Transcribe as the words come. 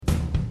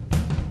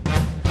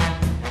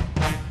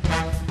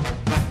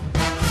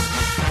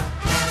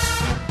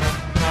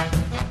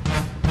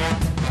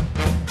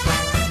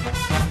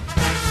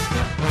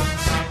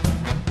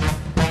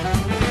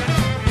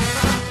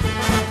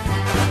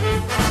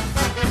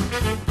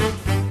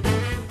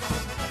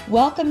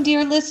Welcome,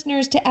 dear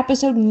listeners, to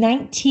episode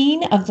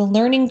 19 of The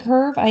Learning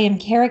Curve. I am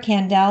Kara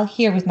Kandel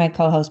here with my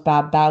co-host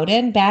Bob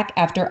Bowden, back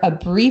after a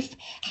brief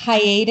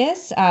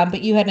hiatus,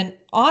 but you had an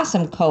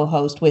awesome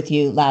co-host with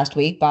you last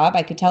week, Bob.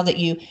 I could tell that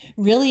you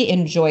really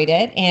enjoyed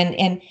it,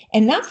 and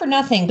not for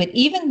nothing, but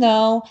even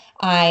though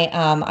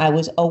I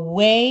was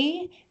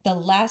away the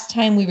last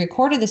time we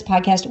recorded this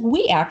podcast,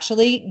 we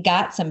actually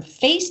got some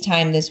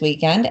FaceTime this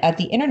weekend at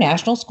the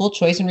International School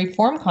Choice and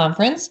Reform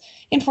Conference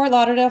in Fort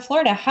Lauderdale,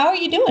 Florida. How are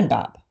you doing,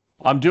 Bob?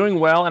 I'm doing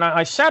well, and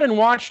I sat and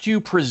watched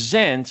you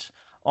present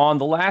on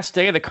the last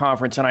day of the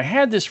conference, and I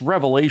had this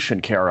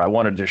revelation, Kara, I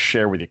wanted to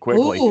share with you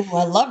quickly. Ooh,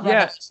 I love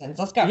revelations.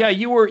 Let's go. Yeah,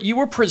 you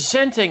were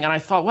presenting, and I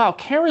thought, wow,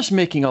 Kara's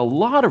making a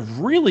lot of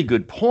really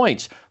good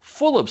points,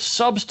 full of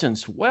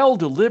substance,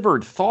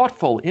 well-delivered,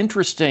 thoughtful,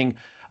 interesting,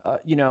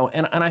 and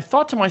I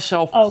thought to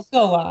myself... Oh,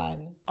 go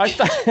on. I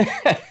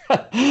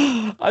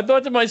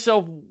thought to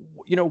myself,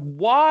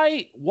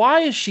 why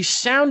is she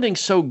sounding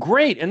so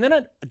great? And then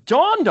it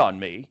dawned on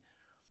me,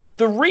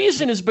 the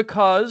reason is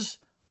because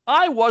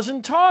I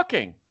wasn't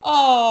talking.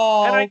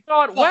 Oh, and I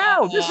thought,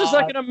 wow, this is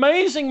like an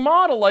amazing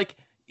model. Like,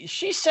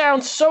 she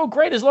sounds so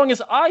great as long as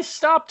I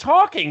stop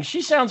talking.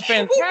 She sounds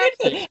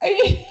fantastic.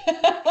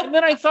 And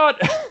then I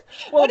thought,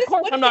 well, of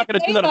course, I'm not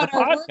going to do that on the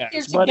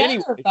podcast. But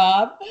anyway,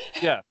 Bob.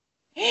 Yeah.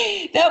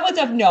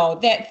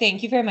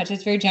 Thank you very much.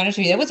 It's very generous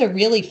of you. That was a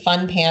really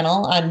fun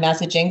panel on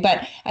messaging.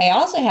 But I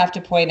also have to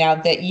point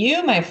out that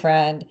you, my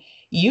friend,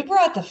 you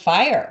brought the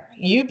fire.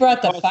 You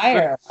brought the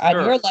fire on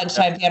your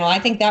lunchtime panel. I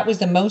think that was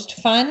the most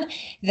fun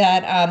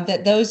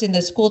that those in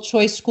the school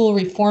choice, school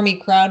reformy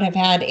crowd have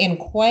had in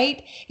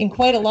quite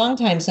a long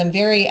time. Some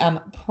very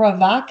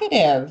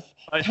provocative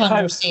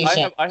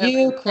conversation.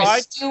 You,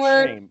 Chris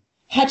Stewart,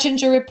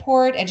 Hetchinger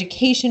Report,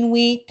 Education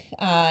Week,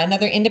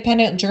 another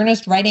independent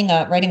journalist writing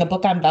a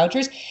book on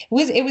vouchers.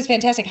 It was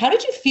fantastic. How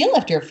did you feel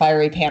after your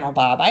fiery panel,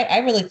 Bob? I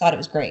really thought it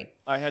was great.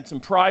 I had some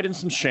pride and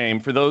some shame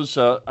for those.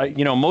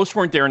 Most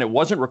weren't there, and it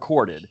wasn't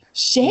recorded.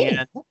 Shame.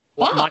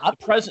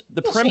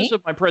 The premise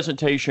of my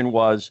presentation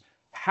was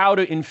how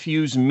to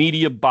infuse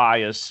media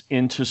bias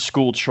into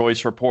school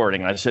choice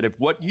reporting. I said, if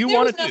what you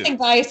want to do... There was nothing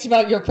biased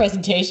about your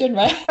presentation,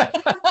 right?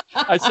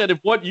 I said, if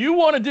what you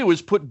want to do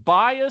is put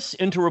bias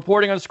into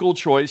reporting on school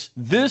choice,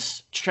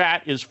 this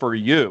chat is for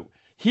you.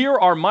 Here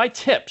are my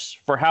tips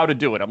for how to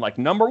do it. I'm like,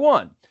 number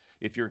one,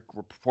 if you're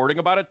reporting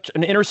about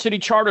an inner city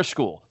charter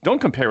school, don't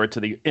compare it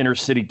to the inner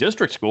city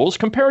district schools,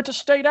 compare it to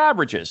state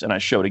averages. And I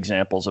showed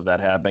examples of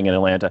that happening in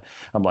Atlanta.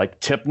 I'm like,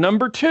 tip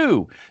number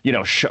two,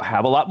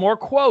 have a lot more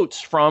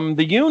quotes from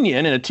the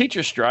union in a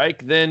teacher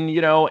strike than,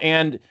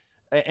 and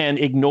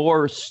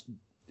ignore,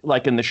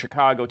 like in the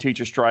Chicago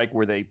teacher strike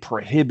where they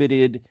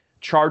prohibited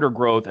charter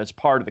growth as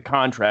part of the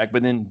contract,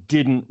 but then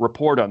didn't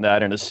report on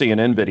that in a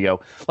CNN video.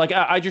 Like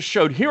I just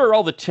showed, here are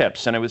all the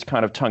tips, and it was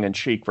kind of tongue in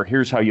cheek for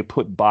here's how you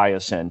put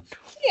bias in.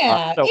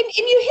 Yeah, and you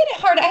hit it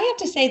hard. I have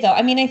to say, though,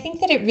 I mean, I think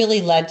that it really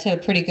led to a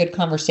pretty good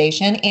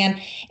conversation.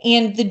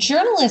 And the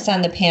journalists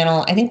on the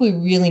panel, I think we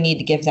really need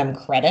to give them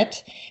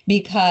credit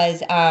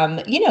because,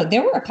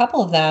 there were a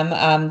couple of them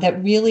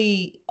that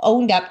really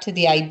owned up to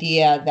the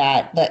idea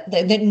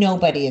that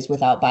nobody is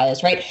without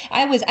bias, right?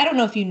 I don't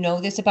know if you know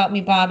this about me,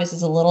 Bob. This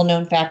is a little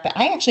known fact, but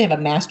I actually have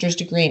a master's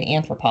degree in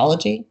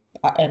anthropology.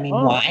 I mean,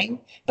 why?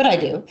 But I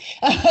do.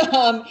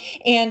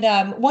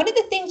 One of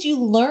the things you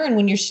learn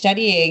when you're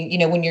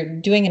studying, when you're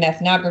doing an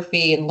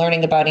ethnography and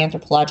learning about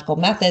anthropological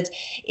methods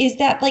is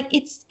that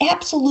it's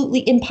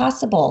absolutely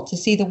impossible to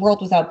see the world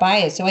without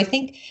bias. So I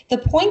think the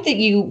point that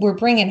you were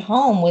bringing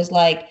home was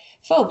like,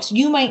 folks,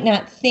 you might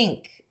not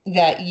think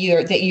that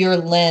your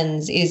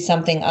lens is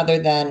something other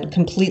than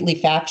completely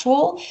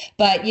factual.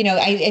 But,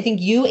 I think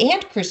you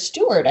and Chris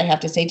Stewart, I have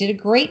to say, did a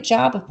great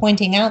job of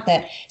pointing out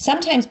that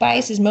sometimes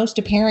bias is most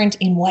apparent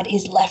in what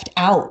is left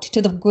out,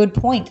 to the good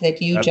point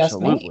that you just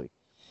made.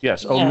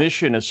 Yes,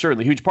 omission is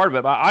certainly a huge part of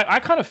it. But I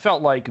kind of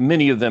felt like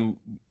many of them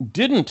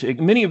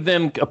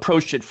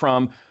approached it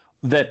from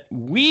that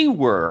we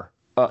were,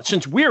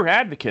 since we're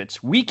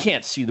advocates, we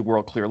can't see the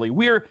world clearly.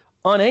 We're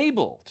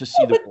unable to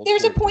see the world. But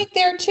there's a point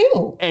there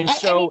too. And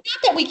not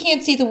that we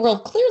can't see the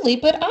world clearly,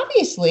 but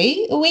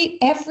obviously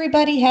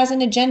everybody has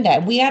an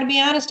agenda. We ought to be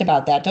honest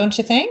about that, don't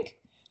you think?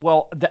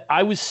 Well,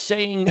 I was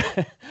saying,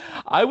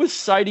 I was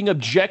citing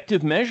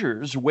objective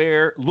measures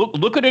where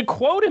look at a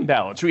quote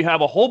imbalance. We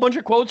have a whole bunch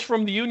of quotes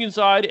from the union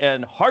side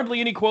and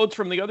hardly any quotes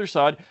from the other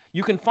side.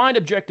 You can find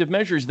objective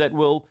measures that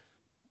will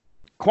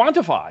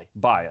quantify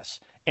bias.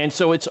 And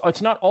so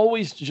it's not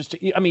always just,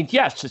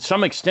 yes, to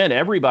some extent,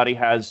 everybody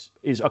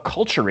is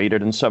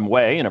acculturated in some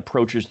way and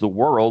approaches the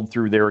world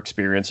through their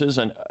experiences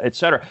and et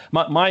cetera.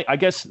 I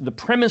guess the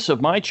premise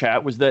of my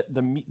chat was that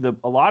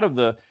a lot of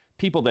the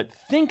people that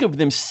think of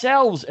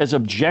themselves as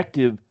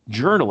objective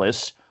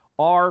journalists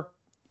are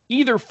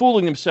either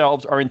fooling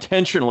themselves or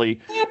intentionally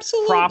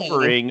Absolutely.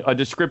 proffering a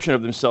description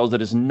of themselves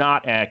that is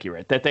not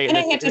accurate. And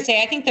I have to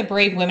say, I think the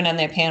brave women on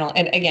that panel,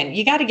 and again,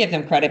 you got to give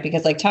them credit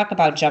because, like, talk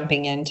about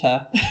jumping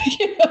into,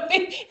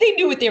 they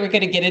knew what they were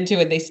going to get into,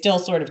 and they still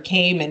sort of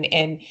came and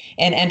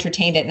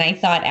entertained it. And I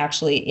thought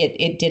actually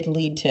it did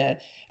lead to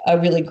a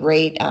really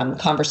great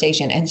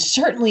conversation, and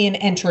certainly an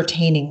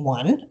entertaining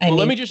one.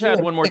 Let me just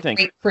add one more thing.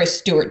 Great Chris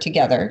Stewart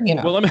together,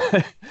 Well,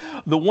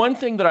 the one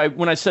thing that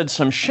when I said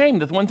some shame,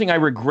 the one thing I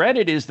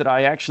regretted is that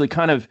I actually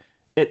kind of,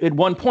 at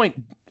one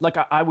point, like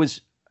I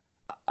was,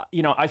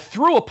 I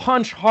threw a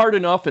punch hard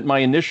enough at my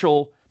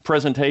initial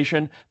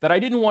presentation that I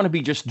didn't want to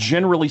be just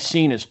generally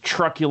seen as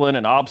truculent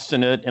and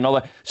obstinate and all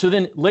that. So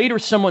then later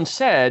someone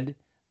said,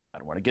 I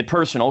don't want to get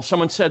personal,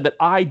 someone said that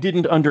I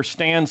didn't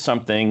understand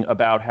something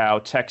about how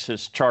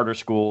Texas charter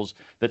schools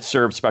that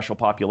serve special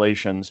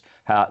populations,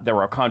 there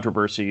are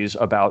controversies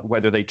about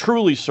whether they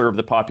truly serve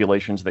the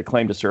populations they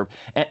claim to serve.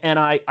 And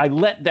I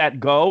let that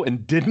go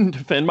and didn't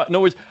defend in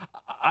other words,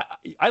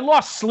 I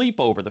lost sleep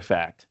over the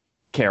fact,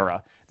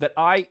 Kara, that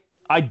I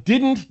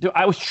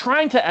was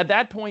trying to, at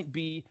that point,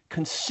 be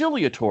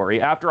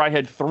conciliatory after I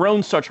had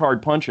thrown such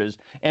hard punches.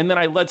 And then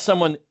I let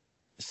someone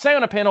say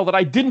on a panel that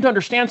I didn't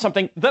understand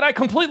something that I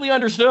completely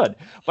understood.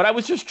 But I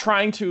was just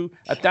trying to,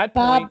 at that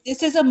point. Bob,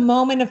 this is a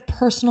moment of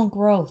personal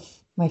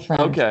growth, my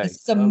friend. Okay.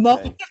 This is a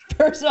moment of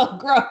personal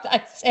growth.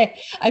 I say,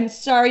 I'm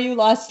sorry you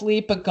lost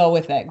sleep, but go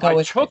with it.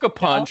 I took a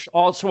punch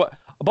also.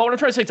 But what I'm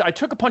trying to say is I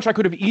took a punch I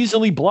could have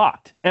easily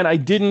blocked, and I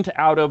didn't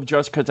out of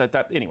just because at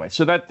that. Anyway,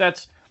 so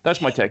that's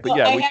my take. But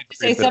well, I have to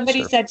say,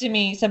 somebody said to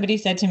me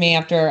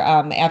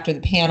after the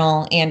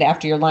panel and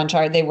after your lunch,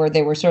 they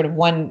were sort of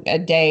a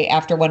day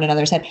after one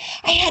another, said,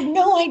 I had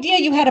no idea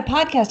you had a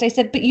podcast. I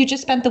said, but you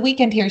just spent the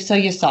weekend here, so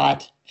you saw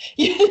it.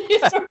 You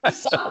sort of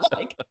saw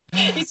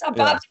you saw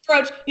Bob's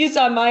approach, you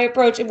saw my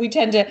approach, and we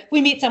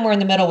meet somewhere in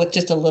the middle with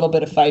just a little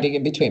bit of fighting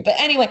in between. But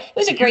anyway, it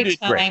was a great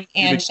time,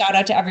 and shout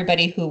out to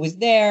everybody who was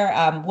there.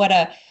 What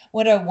a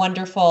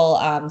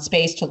wonderful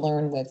space to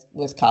learn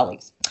with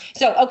colleagues.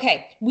 So,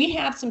 okay, we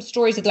have some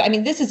stories.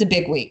 This is a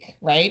big week,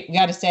 right? We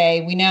got to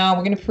say, we know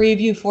we're going to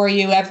preview for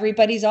you.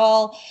 Everybody's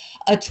all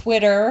a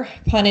Twitter,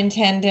 pun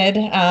intended,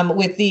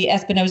 with the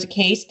Espinoza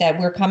case that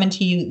we're coming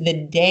to you the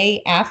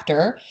day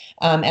after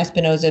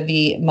Espinoza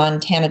v.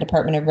 Montana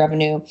Department of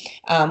Revenue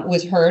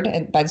was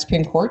heard by the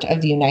Supreme Court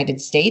of the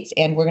United States.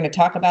 And we're going to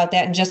talk about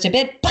that in just a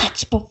bit.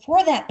 But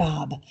before that,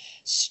 Bob,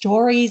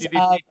 stories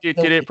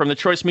from the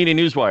Choice Media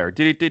Newswire.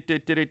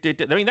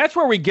 That's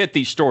where we get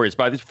these stories.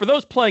 For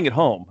those playing at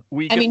home,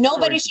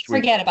 nobody should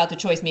forget about the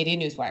Choice Media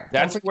Newswire.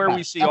 That's where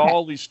we see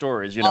all these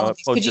stories.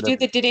 Could you do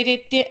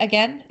the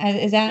again?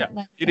 Is that?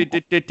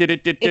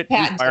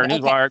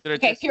 Newswire.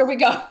 Okay, here we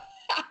go.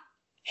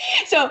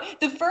 So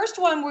the first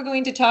one we're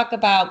going to talk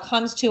about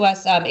comes to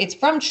us. It's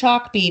from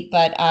Chalkbeat,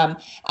 but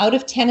out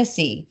of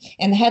Tennessee.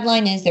 And the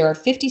headline is, there are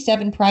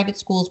 57 private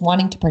schools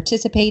wanting to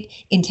participate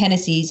in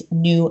Tennessee's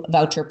new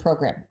voucher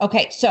program.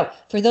 Okay, so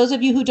for those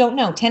of you who don't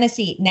know,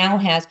 Tennessee now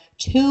has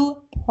 2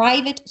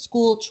 private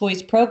school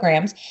choice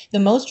programs. The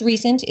most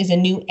recent is a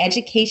new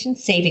education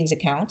savings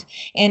account,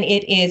 and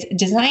it is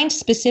designed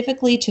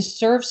specifically to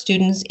serve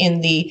students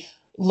in the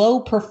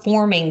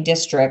low-performing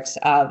districts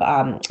of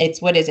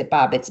what is it,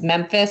 Bob? It's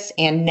Memphis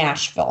and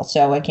Nashville.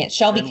 So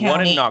Shelby County.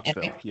 One in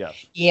Knoxville,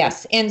 yes.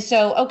 Yes. And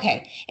so,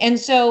 okay. And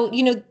so,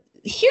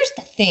 here's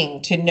the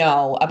thing to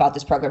know about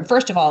this program.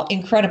 First of all,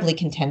 incredibly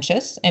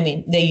contentious.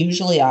 They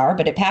usually are,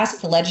 but it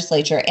passes the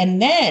legislature,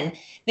 and then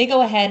they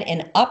go ahead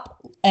and up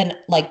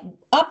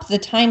the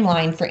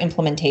timeline for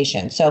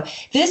implementation. So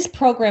this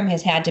program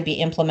has had to be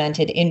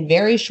implemented in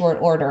very short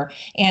order.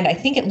 And I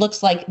think it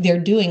looks like they're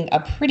doing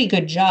a pretty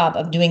good job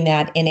of doing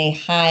that in a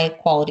high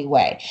quality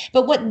way.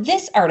 But what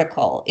this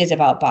article is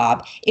about,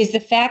 Bob, is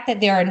the fact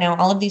that there are now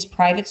all of these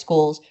private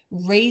schools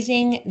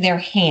raising their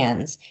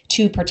hands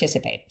to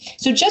participate.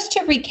 So just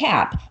to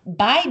recap,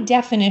 by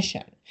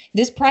definition,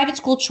 this private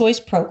school choice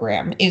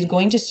program is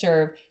going to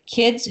serve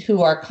kids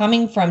who are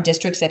coming from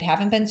districts that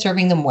haven't been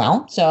serving them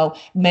well. So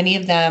many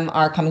of them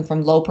are coming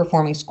from low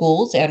performing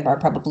schools and are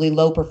probably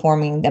low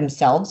performing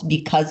themselves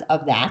because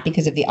of that,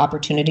 because of the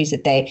opportunities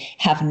that they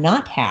have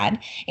not had.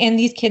 And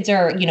these kids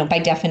are, by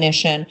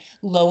definition,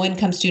 low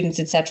income students,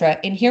 et cetera.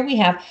 And here we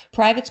have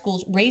private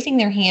schools raising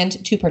their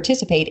hand to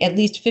participate, at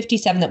least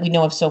 57 that we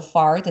know of so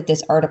far that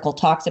this article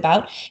talks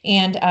about.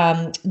 And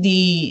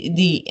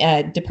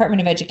the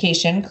Department of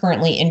Education,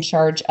 currently in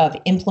charge of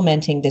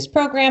implementing this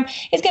program,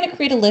 is going to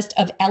create a list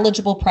of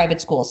eligible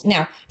private schools.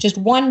 Now, just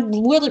one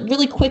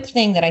really quick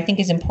thing that I think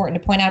is important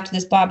to point out to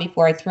this, Bob,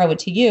 before I throw it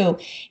to you,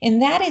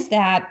 and that is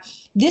that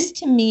this,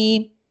 to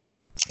me,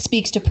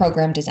 speaks to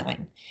program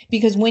design.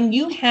 Because when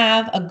you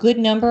have a good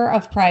number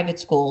of private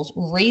schools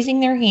raising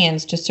their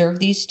hands to serve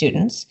these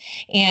students,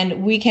 and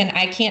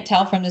I can't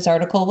tell from this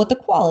article what the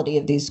quality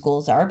of these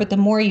schools are, but the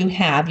more you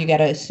have, you got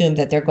to assume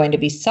that they're going to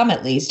be some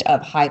at least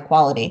of high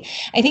quality.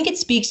 I think it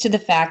speaks to the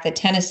fact that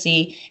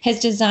Tennessee has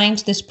designed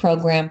this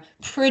program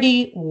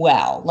pretty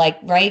well, like,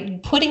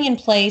 right, putting in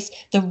place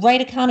the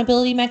right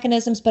accountability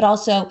mechanisms, but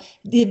also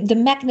the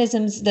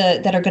mechanisms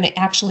that are going to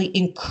actually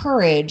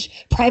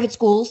encourage private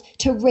schools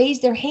to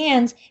raise their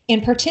hands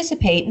and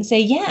participate and say,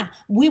 yeah,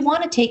 we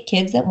want to take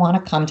kids that want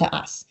to come to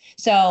us.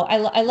 So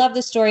I love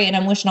this story, and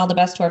I'm wishing all the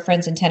best to our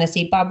friends in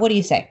Tennessee. Bob, what do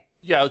you say?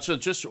 Yeah, so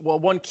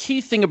one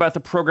key thing about the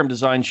program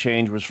design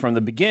change was from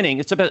the beginning,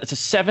 it's a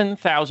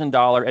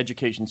 $7,000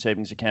 education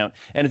savings account.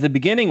 And at the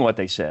beginning, what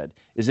they said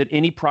is that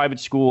any private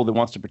school that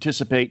wants to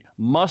participate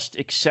must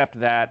accept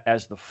that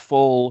as the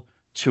full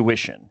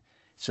tuition.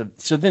 So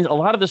then a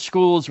lot of the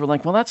schools were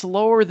like, well, that's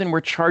lower than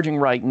we're charging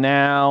right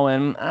now.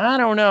 And I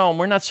don't know,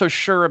 we're not so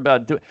sure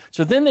about doing.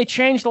 So then they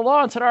changed the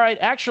law and said, all right,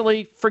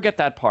 actually, forget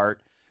that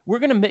part. We're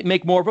going to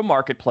make more of a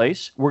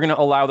marketplace. We're going to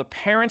allow the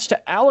parents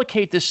to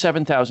allocate this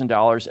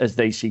 $7,000 as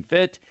they see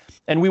fit.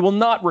 And we will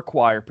not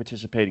require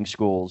participating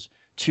schools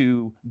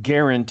to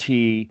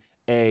guarantee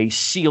a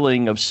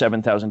ceiling of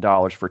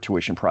 $7,000 for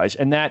tuition price.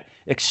 And that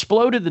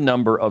exploded the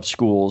number of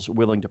schools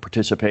willing to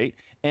participate.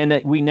 And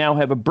that we now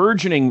have a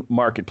burgeoning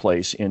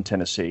marketplace in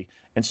Tennessee.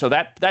 And so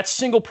that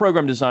single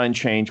program design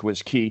change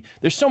was key.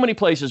 There's so many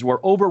places where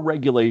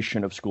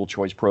over-regulation of school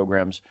choice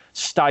programs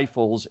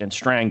stifles and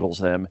strangles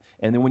them.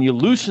 And then when you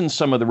loosen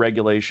some of the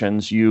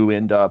regulations, you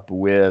end up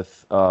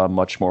with a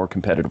much more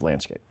competitive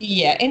landscape.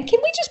 Yeah. And can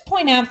we just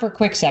point out for a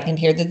quick second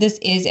here that this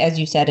is, as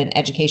you said, an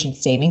education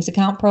savings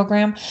account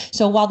program.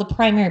 So while the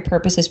primary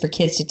purpose is for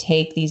kids to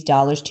take these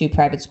dollars to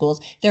private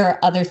schools, there are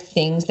other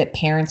things that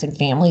parents and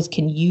families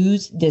can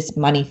use this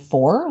money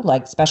for,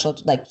 like special,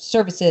 like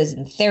services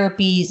and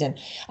therapies and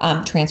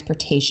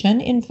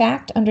transportation, in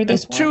fact, under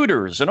this and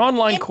tutors and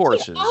online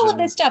courses. All of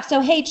this stuff. So,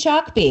 hey,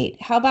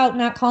 Chalkbeat, how about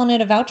not calling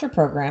it a voucher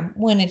program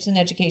when it's an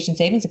education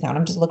savings account?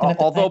 I'm just looking at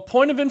the although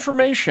point of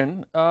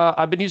information,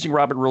 I've been using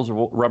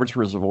Robert's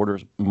Rules of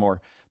Orders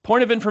more.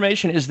 Point of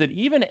information is that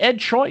even Ed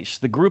Choice,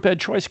 the group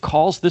Ed Choice,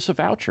 calls this a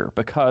voucher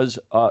because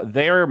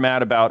they're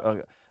mad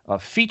about a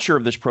feature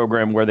of this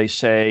program where they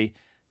say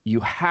you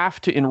have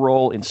to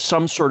enroll in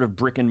some sort of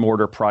brick and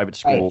mortar private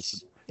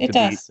schools. Right. It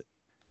does.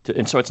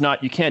 And so it's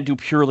not, you can't do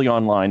purely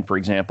online, for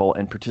example,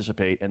 and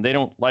participate. And they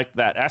don't like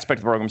that aspect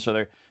of the program.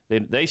 So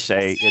they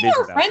say it is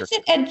a voucher. Friends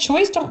at Ed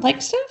Choice don't like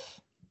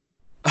stuff?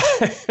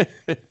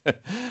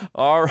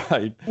 All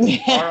right.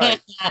 All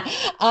right.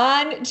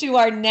 On to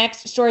our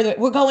next story.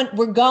 We're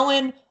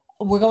going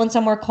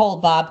somewhere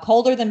cold, Bob.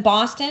 Colder than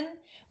Boston.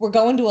 We're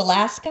going to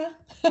Alaska.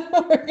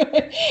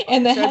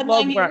 And the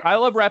headline I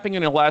love rapping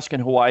in Alaska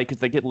and Hawaii because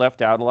they get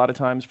left out a lot of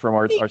times from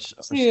our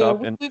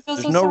stuff. And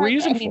there's no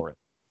reason for it.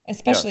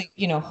 Especially,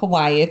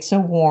 Hawaii. It's so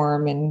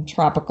warm and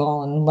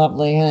tropical and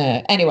lovely.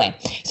 Anyway,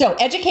 so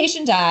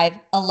education dive.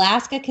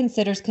 Alaska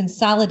considers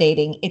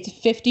consolidating its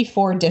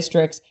 54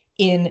 districts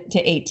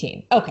into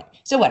 18. Okay,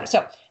 so what?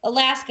 So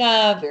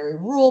Alaska, very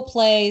rural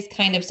place,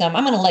 kind of I'm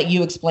going to let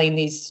you explain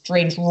these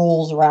strange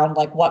rules around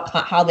like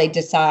how they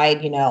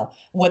decide,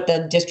 what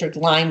the district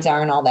lines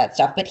are and all that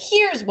stuff. But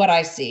here's what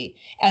I see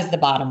as the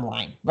bottom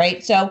line,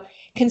 right? So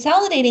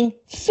consolidating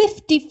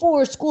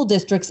 54 school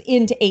districts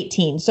into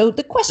 18. So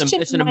the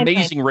question it's an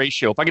amazing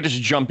ratio. If I could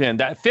just jump in,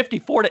 that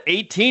 54 to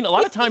 18, a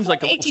lot of times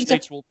like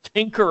states will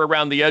tinker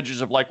around the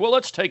edges of like, well,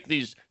 let's take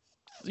these,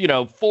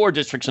 4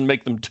 districts and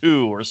make them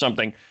 2 or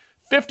something.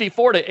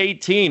 54 to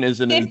 18 is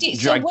gigantic.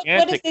 So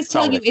what does this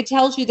tell you? It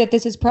tells you that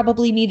this is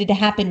probably needed to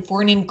happen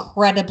for an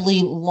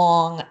incredibly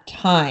long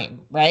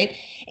time, right?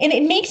 And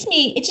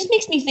it just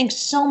makes me think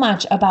so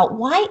much about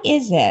why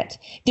is it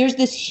there's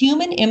this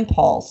human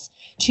impulse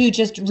to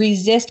just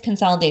resist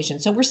consolidation.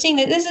 So we're seeing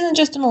that this isn't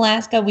just in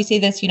Alaska. We see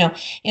this,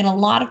 in a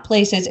lot of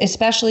places,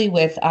 especially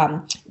with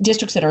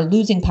districts that are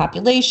losing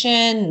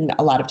population,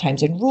 a lot of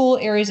times in rural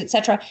areas, et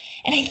cetera.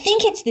 And I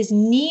think it's this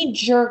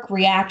knee-jerk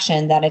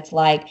reaction that it's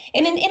like,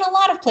 and in a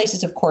lot of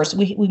places, of course,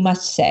 we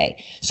must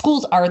say,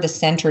 schools are the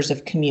centers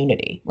of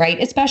community, right?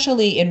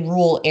 Especially in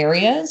rural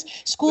areas.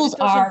 Schools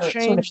are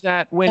change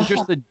that when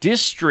just the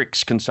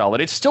districts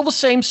consolidate. It's still the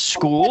same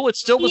school. It's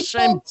still the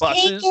same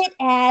buses. Take it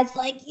as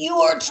like you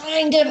are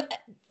trying to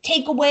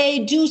take away,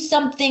 do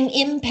something,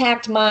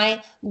 impact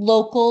my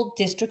local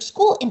district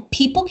school. And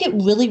people get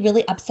really,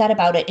 really upset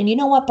about it. And you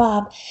know what,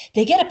 Bob?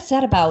 They get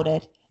upset about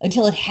it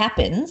until it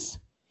happens.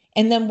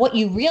 And then what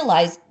you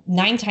realize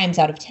 9 times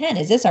out of 10,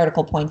 as this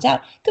article points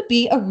out, could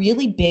be a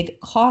really big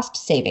cost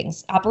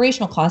savings,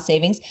 operational cost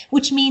savings,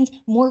 which means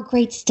more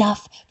great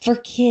stuff for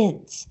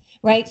kids.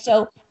 Right.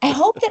 So I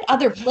hope that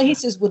other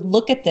places would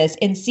look at this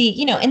and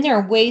see, and there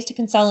are ways to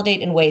consolidate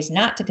and ways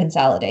not to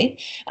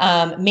consolidate.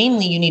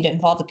 Mainly, you need to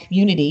involve the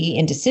community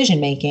in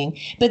decision making.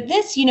 But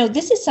this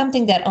is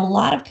something that a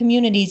lot of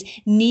communities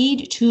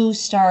need to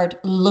start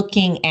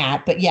looking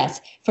at. But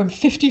yes, from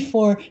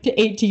 54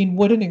 to 18,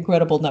 what an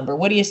incredible number.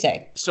 What do you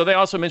say? So they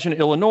also mentioned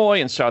Illinois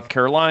and South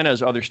Carolina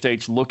as other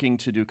states looking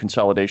to do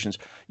consolidations.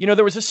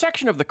 There was a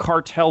section of the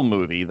Cartel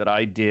movie that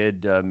I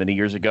did many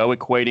years ago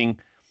equating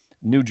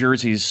New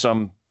Jersey's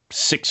some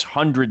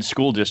 600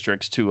 school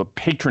districts to a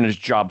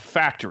patronage job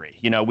factory.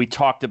 We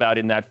talked about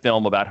in that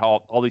film about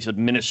how all these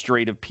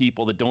administrative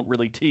people that don't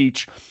really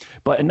teach,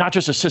 and not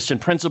just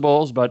assistant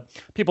principals, but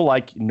people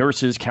like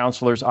nurses,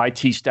 counselors,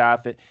 IT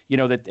staff,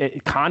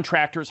 that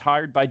contractors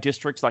hired by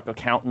districts like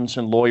accountants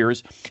and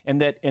lawyers,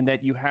 and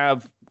that you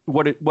have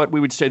what we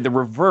would say the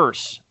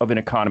reverse of an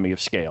economy of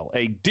scale,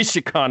 a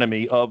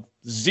diseconomy of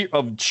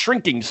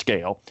shrinking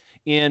scale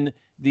in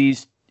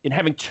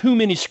having too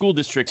many school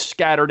districts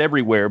scattered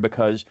everywhere,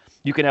 because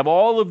you can have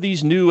all of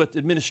these new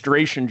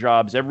administration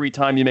jobs. Every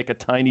time you make a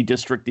tiny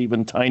district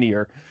even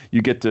tinier,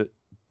 you get to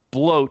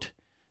bloat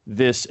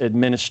this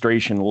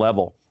administration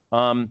level.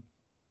 And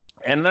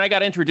then I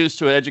got introduced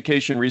to an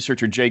education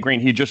researcher, Jay Green.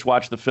 He just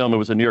watched the film. It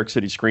was a New York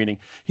City screening.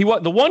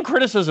 The one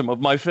criticism of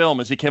my film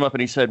is he came up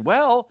and he said,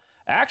 well,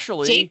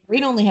 actually, Jay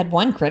Green only had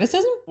one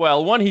criticism?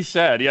 Well, one he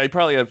said, he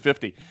probably had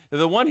 50.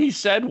 The one he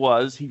said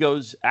was, he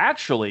goes,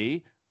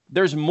 actually,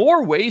 there's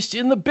more waste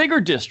in the bigger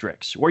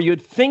districts where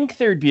you'd think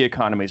there'd be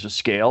economies of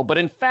scale. But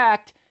in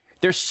fact,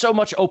 there's so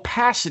much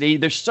opacity.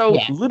 There's so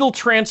little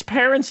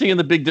transparency in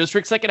the big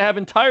districts. They could have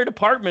entire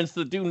departments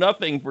that do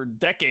nothing for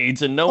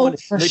decades and no one.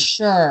 For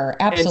sure.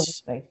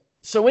 Absolutely.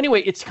 So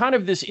anyway, it's kind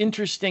of this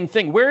interesting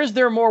thing. Where is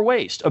there more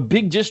waste? A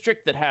big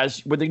district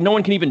where no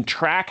one can even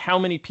track how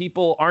many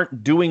people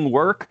aren't doing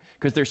work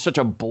because there's such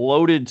a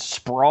bloated,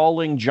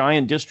 sprawling,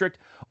 giant district,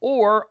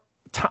 or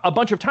a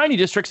bunch of tiny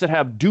districts that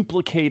have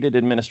duplicated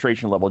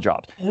administration level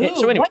jobs. Ooh,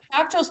 so anyway, what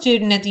doctoral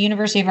student at the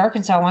University of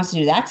Arkansas wants to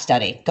do that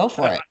study? Go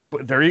for it.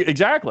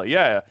 Exactly.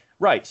 Yeah.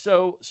 Right.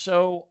 So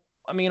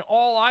I mean,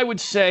 all I would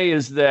say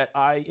is that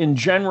in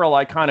general,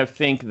 I kind of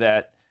think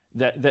that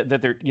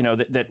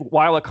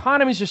while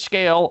economies of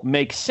scale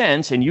make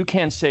sense and you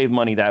can save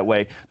money that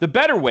way, the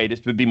better way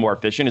to be more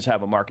efficient is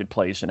have a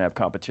marketplace and have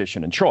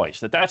competition and choice.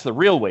 That's the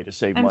real way to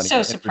save money. I'm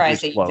so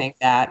surprised that you think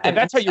that. And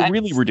that's how you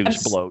really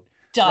reduce bloat.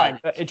 Done.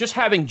 Right. And just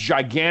having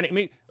gigantic. I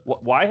mean,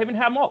 why even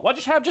have them all? Why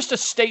just have just a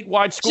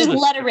statewide school? Just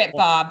let it rip,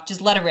 Bob.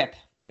 Just let it rip.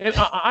 And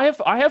I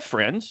have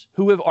friends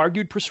who have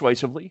argued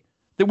persuasively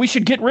that we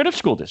should get rid of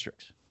school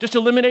districts. Just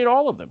eliminate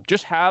all of them.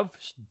 Just have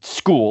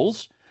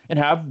schools and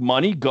have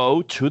money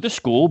go to the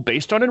school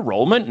based on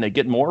enrollment, and they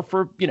get more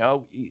for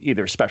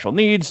either special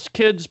needs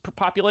kids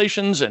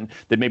populations, and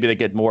then maybe they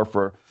get more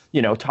for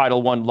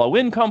Title I low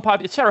income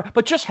et cetera.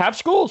 But just have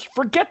schools.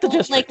 Forget the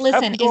districts.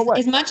 Like, listen,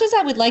 as much as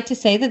I would like to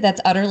say that that's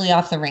utterly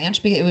off the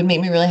ranch, because it would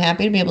make me really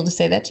happy to be able to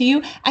say that to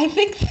you, I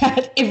think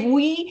that if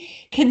we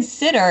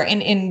consider,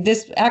 and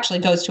this actually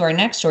goes to our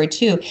next story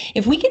too,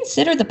 if we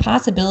consider the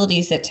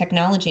possibilities that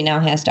technology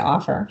now has to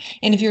offer,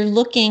 and if you're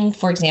looking,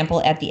 for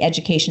example, at the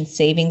education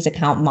savings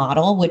account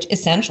model, which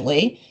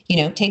essentially,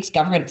 takes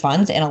government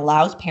funds and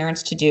allows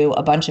parents to do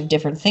a bunch of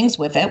different things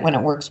with it when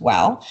it works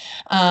well,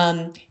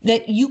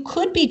 that you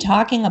could be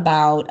talking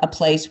about a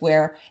place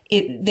where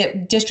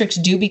that districts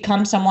do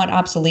become somewhat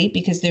obsolete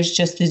because there's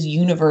just this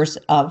universe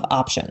of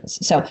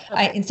options. So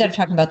instead of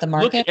talking about the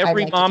market, look at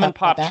every mom and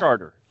pop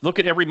charter. Look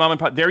at every mom and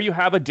pop. There you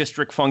have a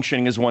district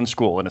functioning as one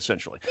school, and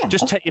essentially,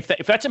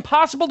 if that's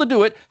impossible to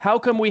do it, how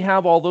come we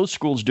have all those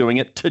schools doing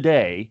it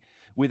today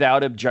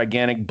without a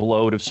gigantic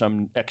bloat of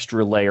some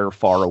extra layer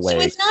far away? So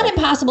it's not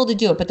impossible to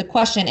do it, but the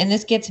question, and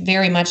this gets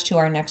very much to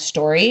our next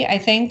story, I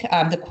think,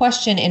 the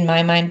question in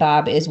my mind,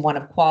 Bob, is one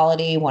of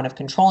quality, one of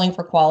controlling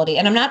for quality.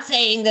 And I'm not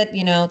saying that,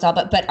 it's all,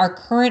 but our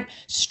current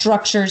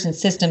structures and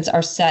systems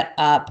are set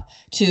up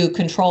to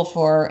control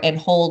for and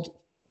hold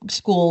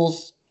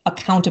schools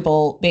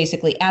accountable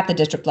basically at the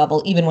district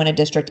level, even when a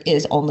district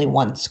is only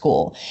one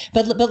school.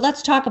 But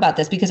let's talk about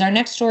this, because our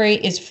next story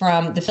is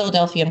from the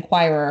Philadelphia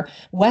Inquirer.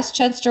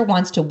 Westchester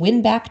wants to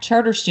win back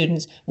charter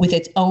students with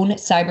its own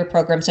cyber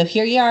program. So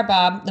here you are,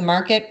 Bob, the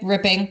market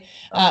ripping.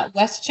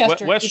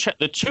 Westchester.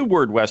 The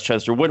two-word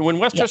Westchester. When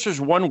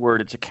Westchester's one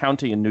word, it's a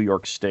county in New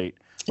York State.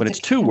 When it's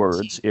two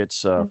words,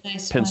 it's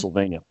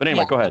Pennsylvania. But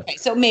anyway, go ahead. Okay,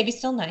 so maybe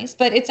still nice,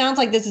 but it sounds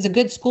like this is a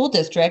good school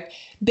district.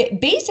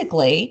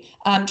 Basically,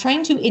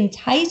 trying to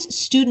entice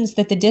students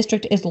that the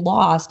district is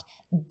lost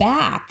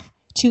back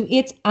to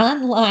its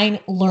online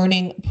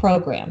learning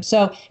program.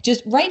 So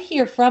just right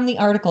here from the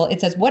article, it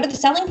says, what are the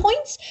selling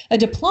points? A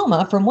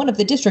diploma from one of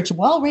the district's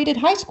well-rated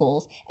high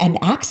schools and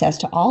access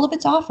to all of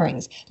its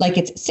offerings, like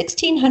its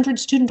 1,600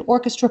 student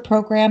orchestra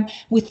program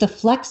with the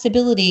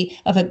flexibility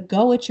of a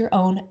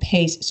go-at-your-own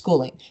pace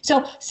schooling.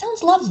 So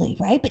sounds lovely,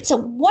 right? But so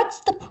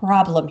what's the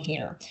problem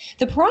here?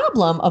 The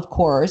problem, of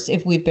course,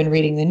 if we've been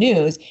reading the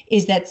news,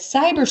 is that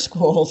cyber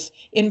schools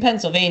in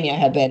Pennsylvania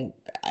have been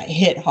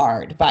hit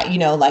hard. But,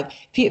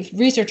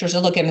 researchers are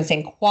looking and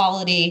saying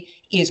quality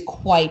is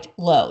quite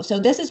low. So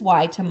this is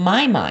why, to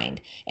my mind,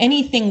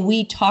 anything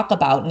we talk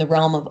about in the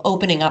realm of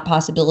opening up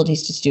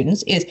possibilities to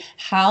students is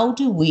how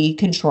do we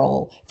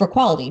control for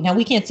quality? Now,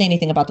 we can't say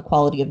anything about the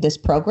quality of this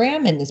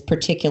program in this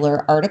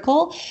particular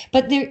article,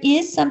 but there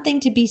is something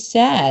to be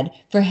said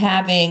for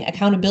having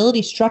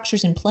accountability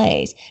structures in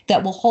place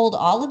that will hold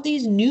all of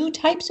these new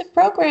types of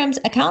programs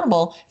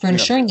accountable for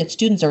ensuring that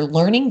students are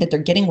learning, that they're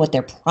getting what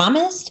they're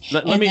promised,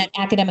 that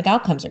academic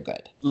outcomes are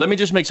good. Let me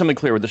just make something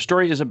clear. The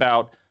story is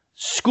about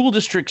school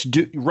districts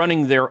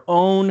running their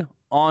own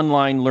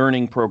online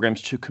learning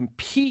programs to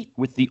compete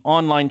with the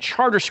online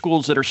charter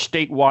schools that are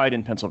statewide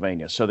in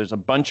Pennsylvania. So there's a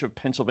bunch of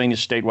Pennsylvania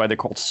statewide, they're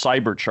called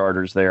cyber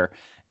charters there.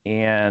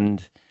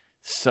 And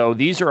so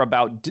this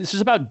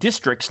is about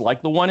districts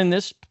like the one in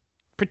this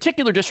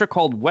particular district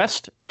called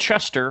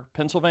Westchester,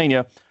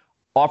 Pennsylvania,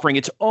 offering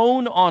its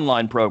own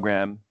online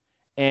program.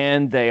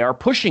 And they are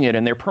pushing it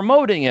and they're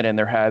promoting it and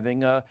they're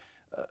having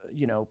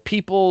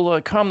people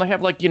come. They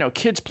have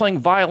kids playing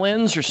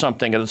violins or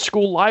something at a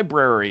school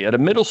library, at a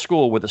middle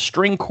school with a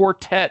string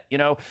quartet,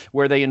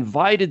 where they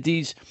invited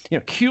these,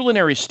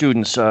 culinary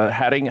students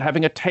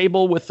having a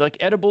table with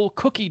edible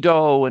cookie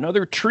dough and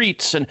other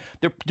treats. And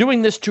they're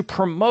doing this to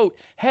promote,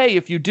 hey,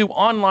 if you do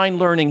online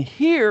learning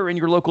here in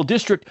your local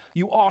district,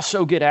 you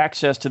also get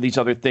access to these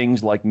other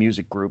things like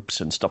music groups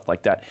and stuff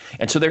like that.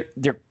 And so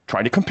they're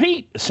trying to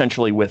compete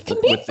essentially with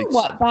for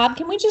what, Bob?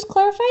 Can we just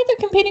clarify? They're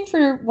competing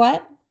for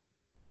what?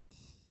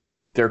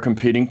 They're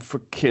competing for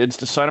kids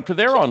to sign up to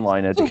their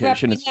online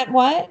education. Represent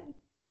what?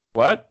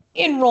 What?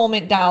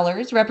 Enrollment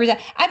dollars represent.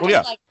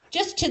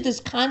 Just to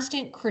this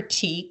constant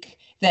critique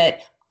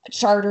that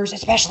charters,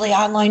 especially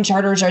online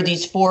charters, are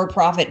these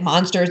for-profit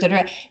monsters that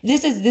are.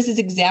 This is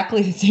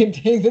exactly the same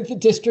thing that the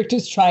district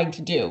is trying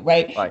to do,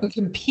 right? We're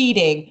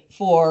competing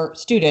for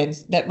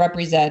students that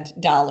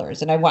represent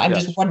dollars, and I'm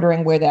just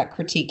wondering where that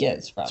critique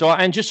is from. So,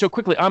 and just so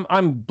quickly,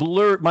 I'm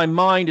blurred. My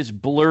mind is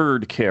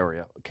blurred,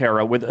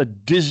 Kara, with a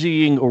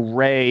dizzying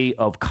array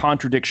of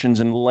contradictions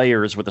and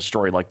layers with a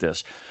story like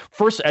this.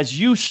 First, as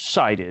you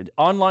cited,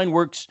 online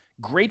works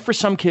great for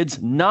some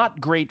kids,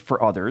 not great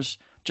for others.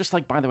 Just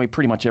like, by the way,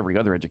 pretty much every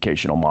other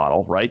educational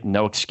model, right?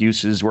 No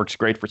excuses works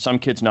great for some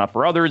kids, not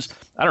for others.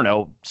 I don't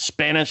know,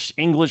 Spanish,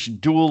 English,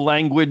 dual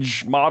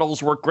language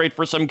models work great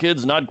for some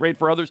kids, not great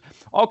for others.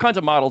 All kinds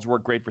of models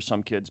work great for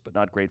some kids, but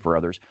not great for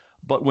others.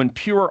 But when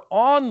pure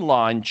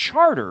online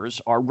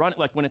charters are run,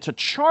 like when it's a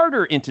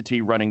charter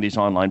entity running these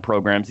online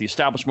programs, the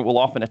establishment will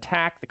often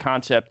attack the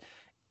concept,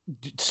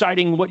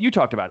 citing what you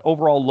talked about,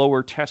 overall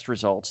lower test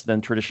results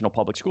than traditional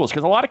public schools.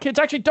 Because a lot of kids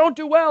actually don't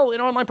do well in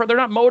online. They're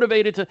not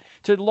motivated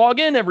to log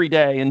in every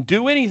day and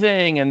do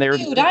anything. And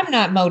I'm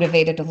not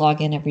motivated to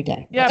log in every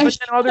day. Yeah, but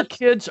then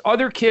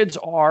other kids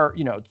are,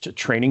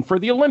 training for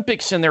the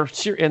Olympics and they're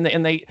in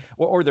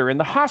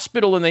the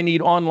hospital and they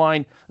need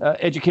online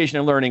education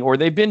and learning, or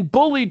they've been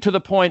bullied to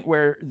the point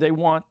where they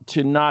want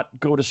to not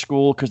go to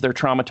school because they're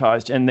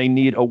traumatized and they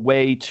need a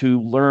way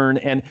to learn.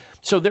 And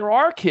so there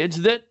are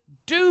kids that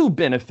do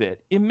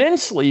benefit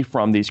immensely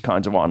from these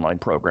kinds of online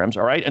programs,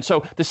 all right? And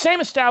so the same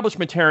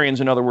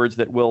establishmentarians, in other words,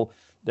 that will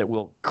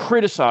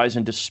criticize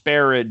and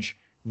disparage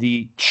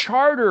the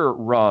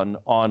charter-run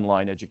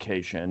online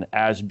education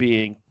as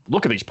being,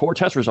 look at these poor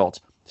test results.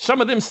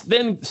 Some of them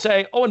then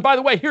say, oh, and by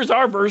the way, here's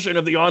our version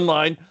of the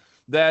online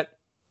that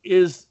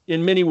is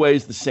in many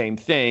ways the same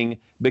thing,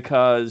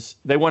 because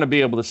they want to be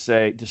able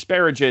to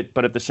disparage it,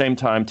 but at the same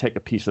time take a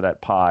piece of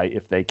that pie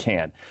if they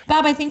can.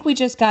 Bob, I think we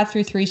just got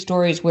through 3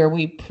 stories where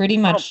we pretty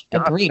much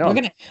agreed. No. We're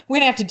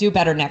gonna have to do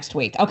better next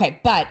week. Okay,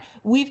 but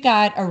we've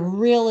got a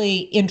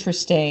really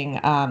interesting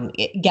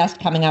guest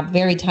coming up,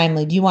 very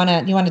timely. Do you want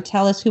to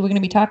tell us who we're going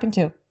to be talking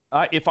to?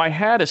 If I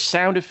had a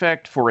sound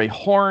effect for a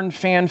horn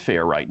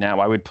fanfare right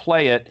now, I would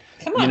play it.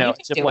 Come on, you can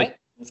do it.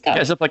 Let's go.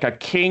 As if like a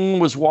king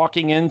was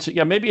walking into,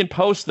 maybe in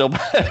post they'll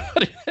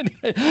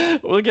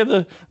we'll get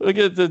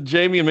the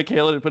Jamie and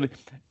Michaela to put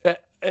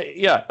it.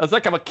 It's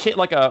like I'm a kid,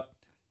 like a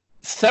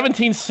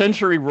 17th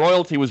century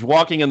royalty was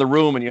walking in the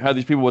room, and you had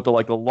these people with the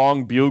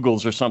long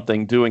bugles or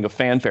something doing a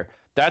fanfare.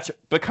 That's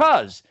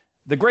because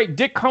the great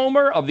Dick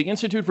Komer of the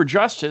Institute for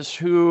Justice,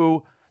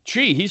 who,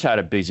 he's had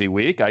a busy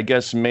week. I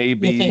guess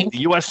maybe the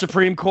U.S.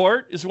 Supreme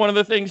Court is one of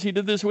the things he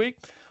did this week,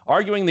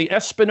 arguing the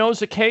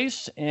Espinoza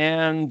case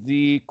and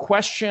the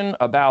question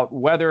about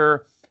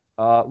whether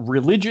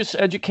religious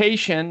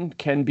education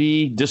can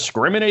be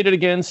discriminated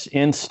against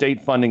in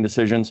state funding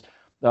decisions.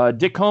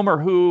 Dick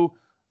Komer, who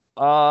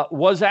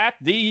was at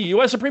the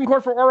U.S. Supreme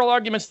Court for oral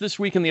arguments this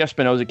week in the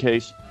Espinoza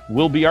case,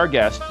 will be our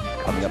guest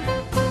coming up.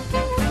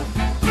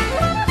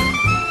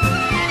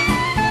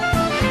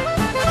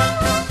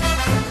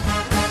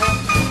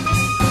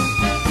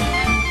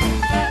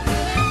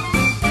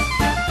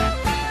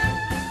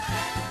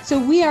 So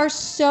we are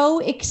so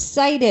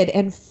excited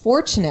and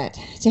fortunate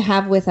to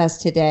have with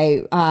us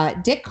today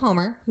Dick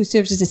Komer, who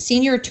serves as a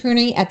senior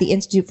attorney at the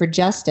Institute for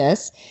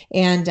Justice.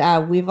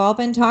 And we've all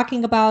been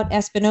talking about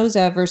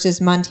Espinoza versus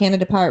Montana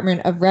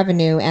Department of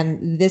Revenue.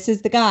 And this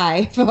is the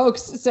guy,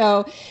 folks.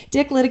 So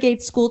Dick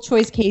litigates school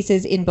choice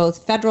cases in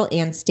both federal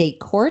and state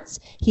courts.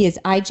 He is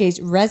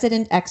IJ's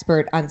resident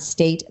expert on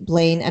state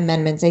Blaine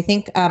amendments. I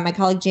think my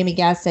colleague Jamie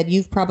Gass said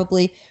you've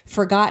probably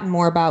forgotten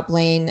more about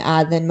Blaine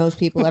than most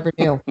people ever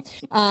knew.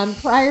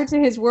 Prior to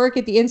his work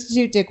at the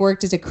Institute, Dick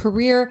worked as a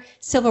career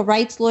civil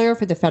rights lawyer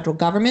for the federal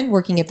government,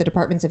 working at the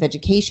Departments of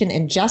Education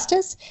and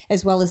Justice,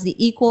 as well as the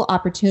Equal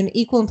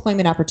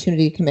Employment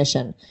Opportunity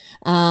Commission.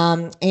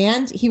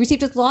 And he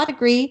received his law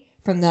degree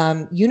from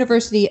the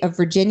University of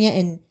Virginia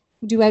in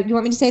Do you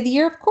want me to say the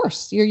year? Of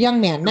course. You're a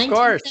young man. Of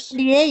course.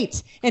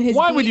 1978. And his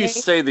Why would you BA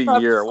say the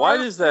from year? Why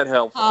does that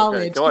help?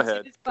 Okay, college. go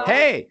ahead.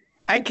 Hey,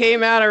 I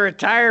came out of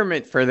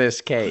retirement for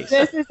this case.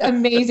 This is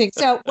amazing.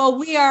 So, well,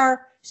 we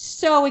are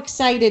so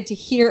excited to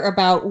hear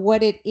about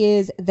what it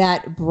is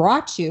that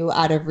brought you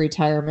out of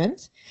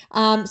retirement.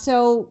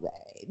 So,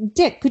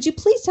 Dick, could you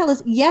please tell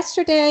us,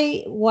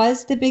 yesterday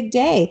was the big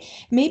day.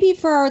 Maybe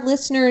for our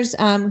listeners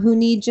who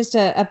need just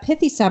a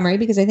pithy summary,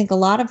 because I think a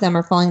lot of them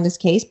are following this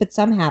case, but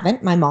some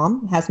haven't. My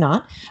mom has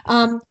not.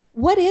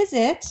 What is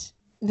it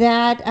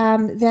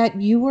that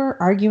you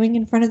were arguing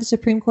in front of the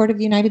Supreme Court of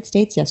the United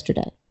States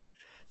yesterday?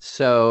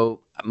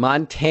 So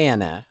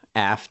Montana,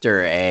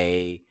 after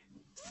a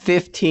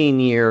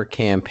 15-year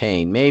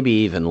campaign, maybe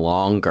even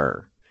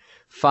longer,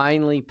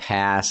 finally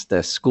passed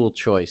a school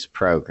choice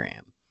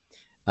program.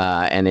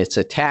 And it's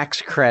a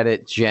tax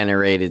credit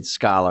generated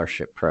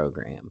scholarship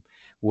program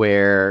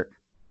where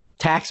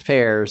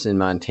taxpayers in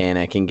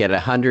Montana can get a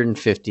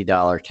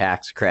 $150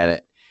 tax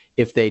credit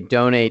if they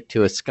donate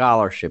to a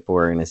scholarship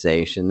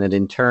organization that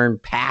in turn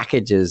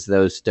packages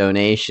those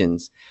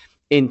donations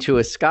into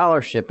a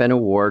scholarship and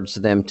awards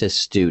them to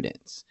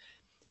students.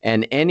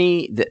 And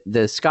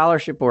the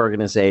scholarship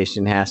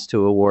organization has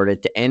to award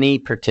it to any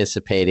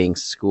participating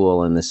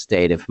school in the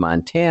state of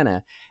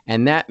Montana.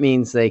 And that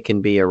means they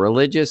can be a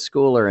religious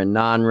school or a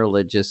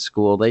non-religious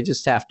school. They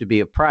just have to be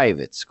a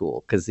private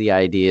school, because the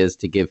idea is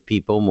to give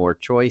people more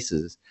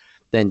choices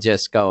than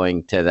just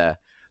going to the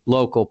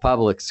local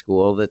public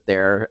school that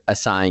they're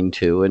assigned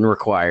to and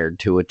required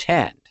to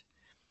attend.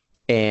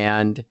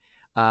 And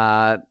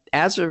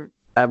as a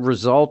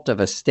result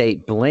of a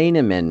state Blaine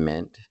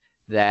amendment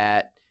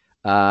that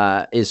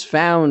is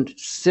found,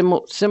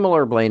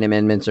 similar Blaine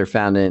amendments are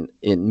found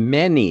in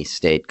many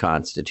state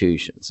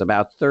constitutions,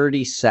 about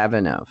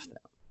 37 of them.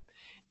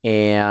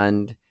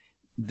 And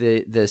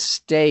the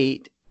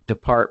state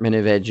Department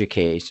of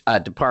Education,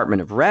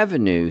 Department of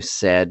Revenue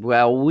said,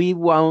 well, we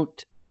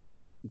won't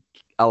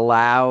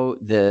allow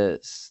the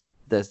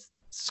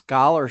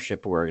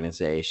scholarship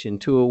organization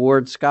to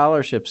award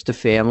scholarships to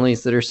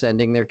families that are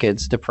sending their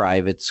kids to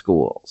private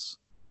schools.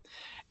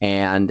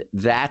 And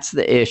that's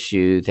the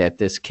issue that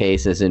this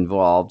case has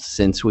involved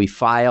since we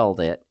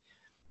filed it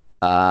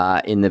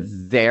in the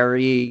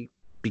very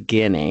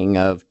beginning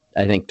of,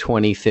 I think,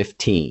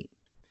 2015.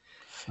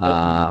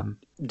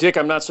 Dick,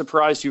 I'm not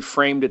surprised you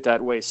framed it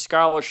that way.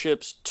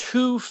 Scholarships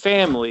to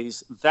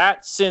families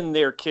that send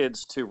their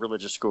kids to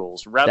religious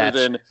schools rather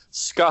than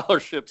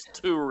scholarships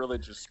to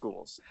religious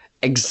schools.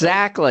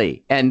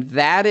 Exactly. And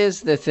that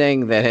is the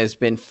thing that has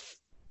been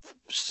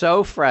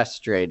so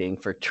frustrating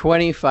for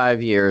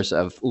 25 years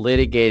of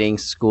litigating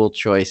school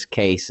choice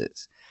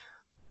cases.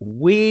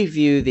 We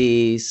view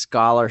these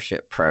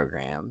scholarship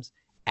programs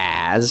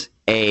as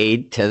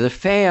aid to the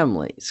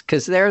families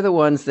because they're the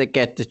ones that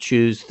get to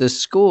choose the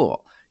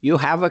school. You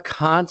have a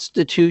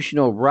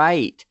constitutional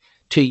right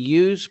to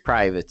use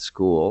private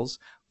schools,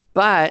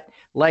 but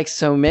like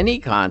so many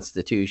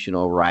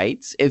constitutional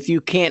rights, if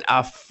you can't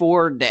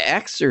afford to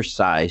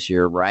exercise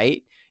your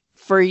right,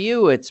 for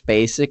you it's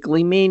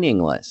basically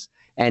meaningless.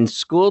 And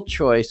school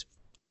choice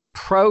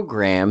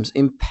programs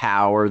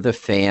empower the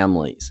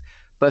families.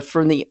 But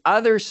from the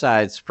other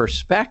side's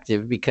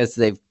perspective, because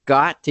they've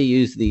got to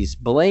use these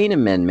Blaine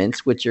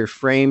amendments, which are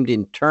framed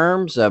in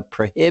terms of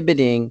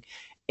prohibiting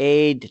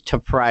aid to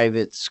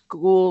private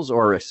schools,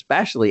 or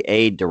especially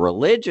aid to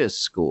religious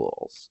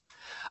schools,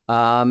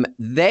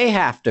 they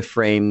have to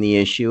frame the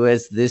issue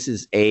as this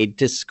is aid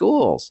to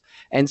schools.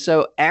 And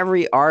so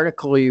every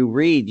article you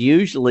read,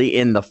 usually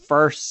in the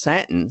first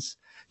sentence,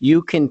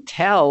 you can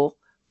tell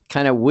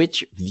kind of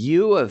which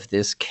view of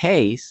this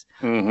case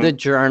the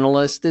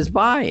journalist is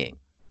buying.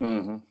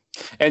 Mm-hmm.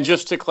 And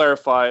just to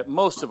clarify,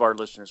 most of our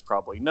listeners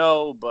probably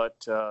know, but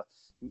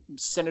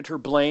Senator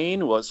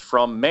Blaine was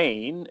from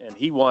Maine, and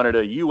he wanted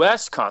a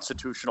U.S.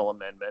 constitutional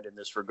amendment in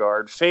this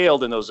regard,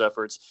 failed in those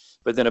efforts,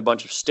 but then a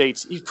bunch of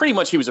states,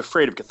 he was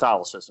afraid of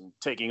Catholicism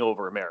taking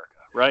over America,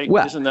 right?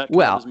 Well, isn't that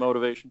kind of his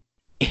motivation?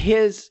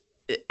 His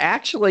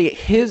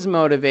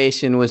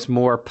motivation was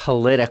more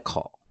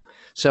political.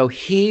 So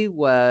he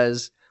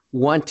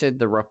wanted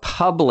the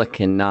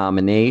Republican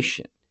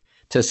nomination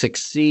to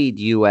succeed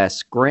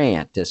U.S.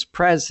 Grant as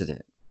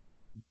president.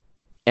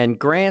 And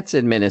Grant's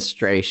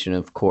administration,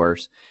 of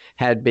course,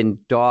 had been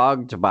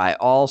dogged by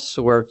all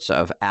sorts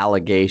of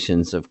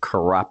allegations of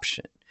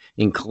corruption,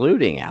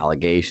 including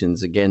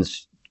allegations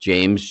against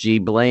James G.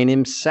 Blaine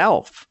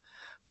himself.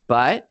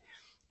 But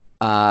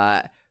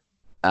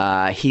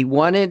he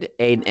wanted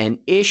an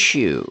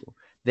issue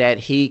that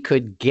he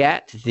could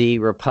get the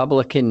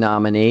Republican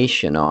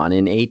nomination on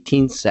in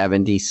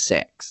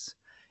 1876.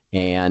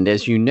 And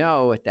as you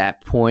know, at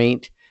that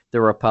point,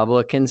 the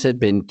Republicans had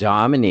been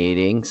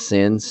dominating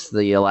since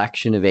the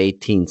election of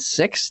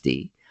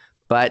 1860,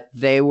 but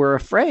they were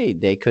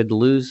afraid they could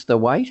lose the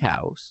White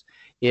House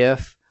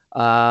if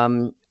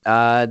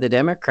the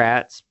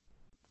Democrats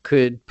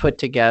could put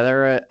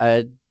together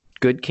a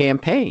good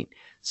campaign.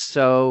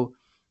 So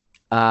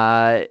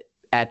at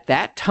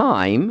that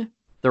time,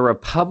 the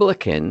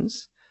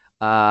Republicans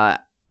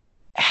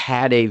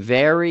had a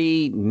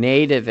very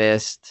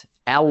nativist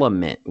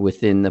element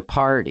within the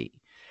party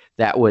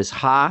that was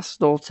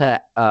hostile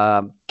to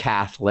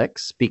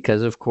Catholics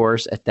because, of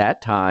course, at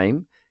that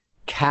time,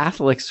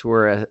 Catholics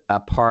were a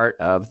part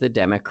of the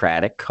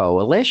Democratic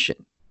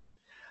coalition,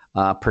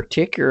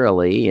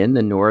 particularly in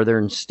the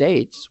northern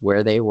states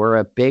where they were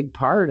a big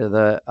part of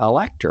the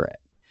electorate.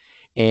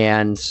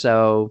 And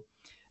so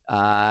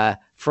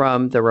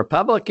from the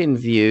Republican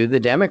view, the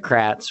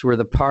Democrats were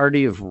the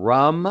party of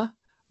rum,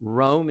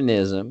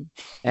 Romanism,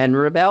 and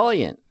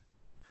rebellion.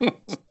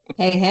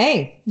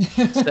 Hey.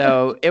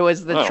 So it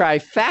was the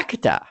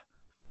trifecta.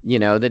 You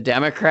know, the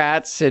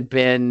Democrats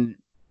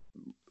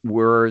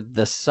were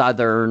the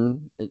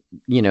southern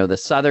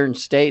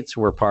states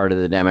were part of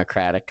the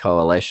Democratic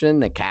coalition.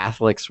 The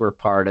Catholics were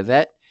part of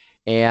it.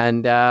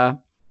 And the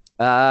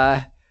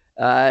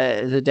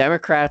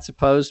Democrats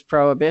opposed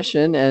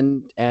prohibition,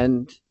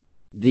 and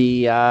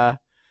the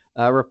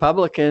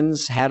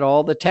Republicans had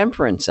all the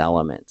temperance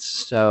elements.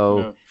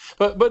 So,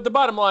 but the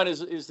bottom line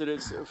is that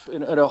it's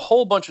in a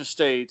whole bunch of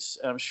states.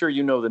 I'm sure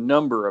you know the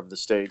number of the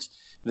states.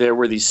 There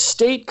were these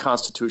state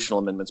constitutional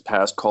amendments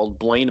passed called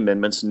Blaine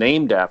amendments,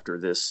 named after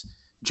this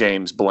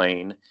James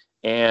Blaine,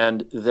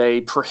 and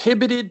they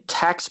prohibited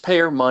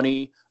taxpayer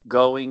money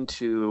going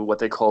to what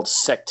they called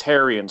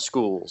sectarian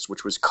schools,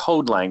 which was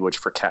code language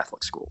for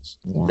Catholic schools.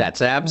 Yeah.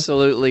 That's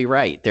absolutely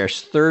right.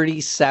 There's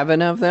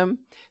 37 of them.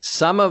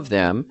 Some of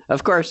them,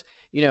 of course,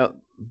 you know,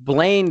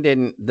 Blaine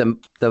didn't,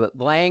 the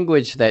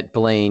language that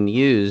Blaine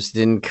used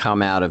didn't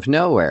come out of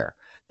nowhere.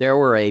 There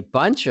were a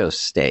bunch of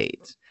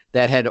states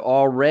that had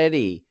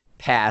already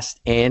passed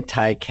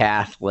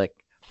anti-Catholic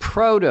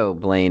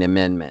proto-Blaine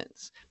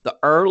amendments. The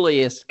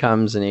earliest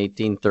comes in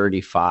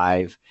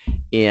 1835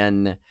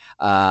 in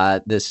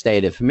the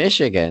state of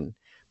Michigan,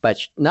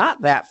 but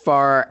not that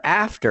far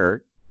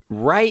after,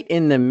 right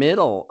in the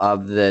middle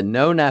of the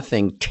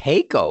know-nothing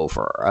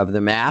takeover of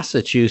the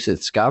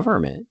Massachusetts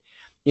government,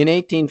 in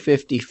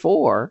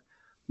 1854,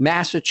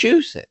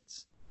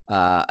 Massachusetts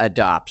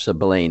adopts a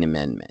Blaine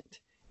Amendment,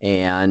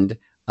 and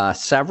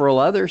several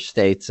other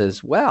states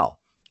as well.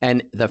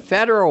 And the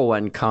federal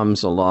one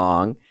comes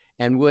along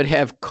and would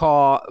have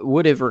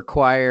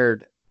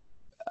required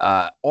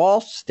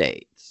all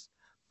states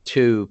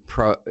to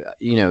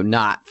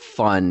not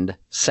fund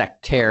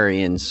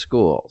sectarian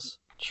schools.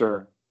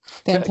 Sure.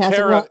 Fantastic.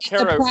 Kara,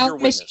 the proud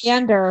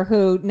Michigander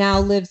who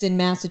now lives in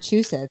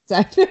Massachusetts.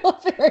 I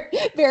feel very,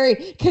 very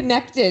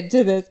connected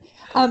to this.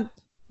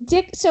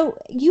 Dick, so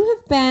you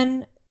have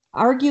been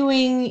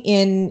arguing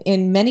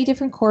in many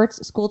different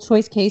courts, school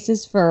choice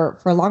cases for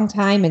a long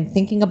time, and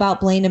thinking about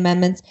Blaine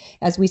amendments.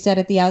 As we said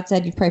at the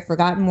outset, you've probably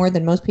forgotten more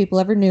than most people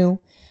ever knew.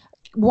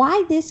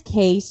 Why this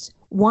case?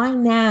 Why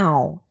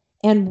now?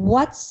 And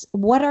what's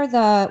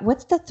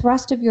the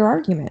thrust of your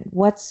argument?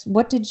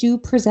 What did you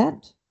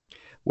present?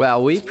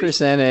 Well, we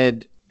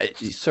presented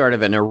sort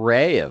of an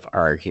array of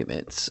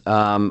arguments.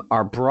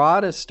 Our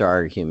broadest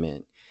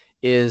argument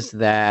is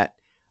that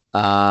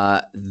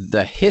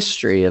the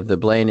history of the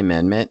Blaine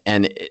Amendment,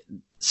 and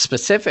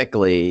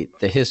specifically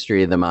the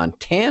history of the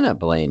Montana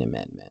Blaine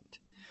Amendment,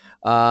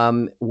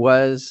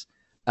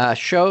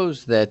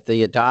 shows that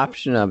the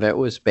adoption of it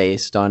was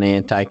based on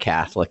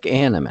anti-Catholic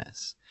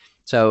animus.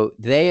 So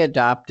they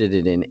adopted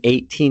it in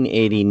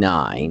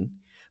 1889.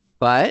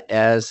 But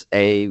as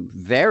a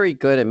very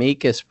good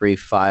amicus brief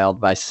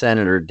filed by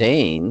Senator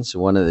Daines,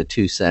 one of the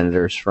two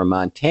senators from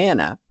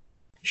Montana,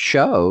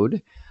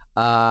 showed,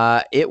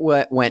 it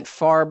went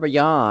far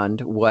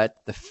beyond what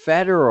the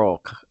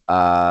federal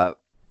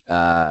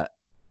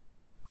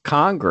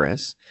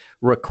Congress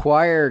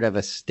required of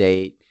a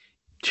state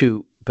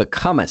to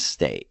become a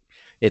state.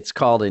 It's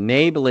called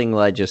enabling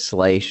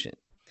legislation,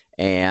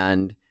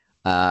 and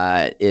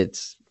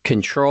it's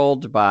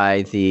controlled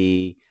by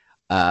the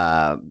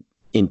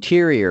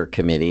Interior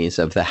Committees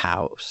of the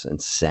House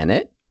and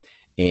Senate,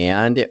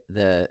 and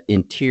the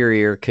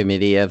Interior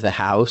Committee of the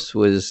House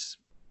was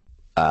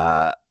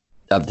of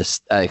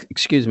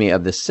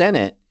the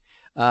Senate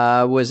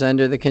was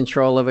under the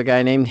control of a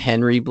guy named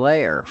Henry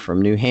Blair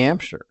from New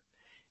Hampshire,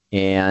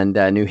 and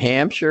New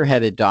Hampshire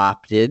had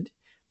adopted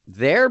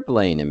their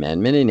Blaine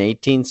Amendment in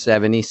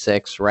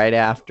 1876, right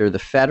after the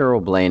federal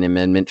Blaine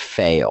Amendment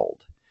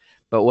failed.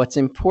 But what's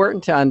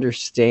important to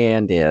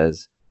understand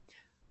is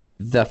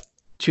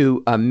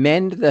to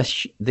amend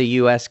the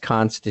U.S.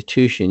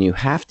 Constitution, you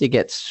have to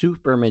get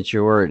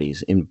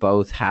supermajorities in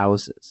both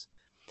houses.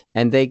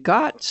 And they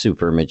got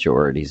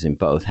supermajorities in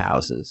both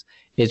houses.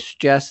 It's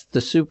just the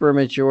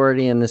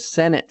supermajority in the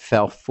Senate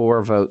fell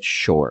 4 votes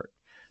short.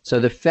 So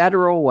the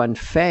federal one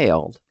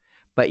failed,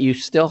 but you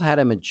still had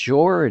a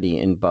majority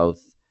in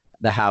both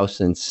the House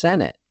and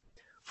Senate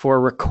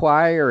for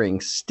requiring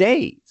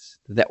states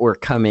that were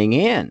coming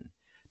in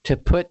to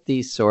put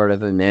these sort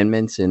of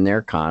amendments in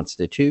their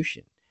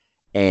constitution.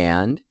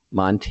 And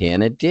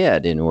Montana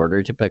did in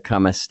order to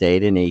become a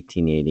state in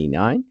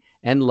 1889.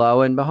 And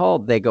lo and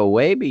behold, they go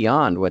way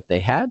beyond what they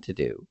had to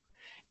do.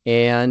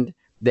 And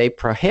they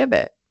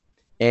prohibit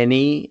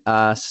any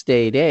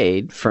state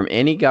aid from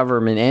any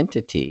government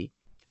entity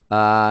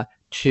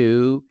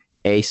to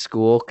a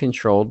school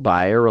controlled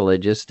by a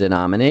religious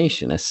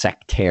denomination, a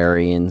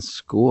sectarian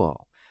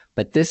school.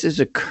 But this is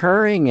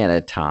occurring at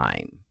a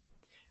time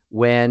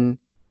when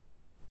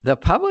the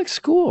public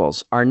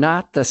schools are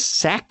not the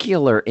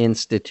secular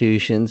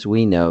institutions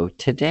we know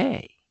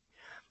today.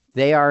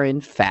 They are,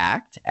 in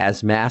fact,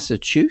 as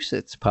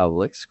Massachusetts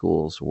public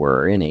schools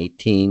were in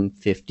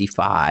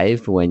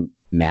 1855 when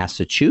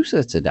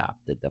Massachusetts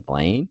adopted the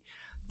Blaine,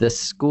 the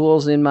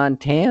schools in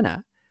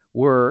Montana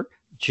were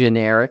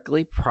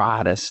generically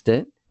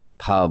Protestant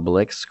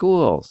public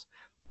schools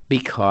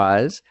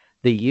because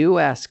the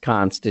U.S.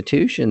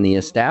 Constitution, the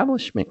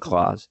Establishment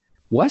Clause,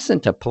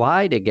 wasn't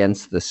applied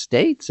against the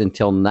states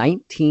until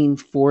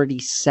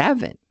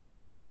 1947.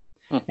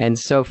 And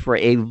so for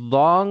a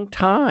long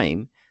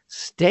time,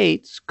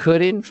 states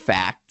could, in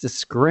fact,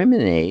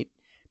 discriminate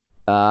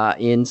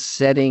in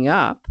setting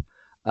up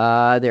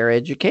their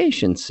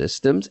education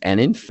systems. And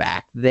in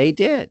fact, they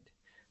did.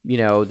 You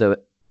know, the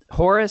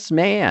Horace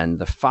Mann,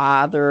 the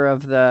father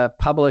of the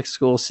public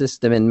school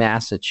system in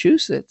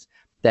Massachusetts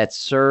that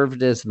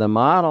served as the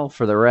model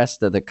for the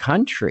rest of the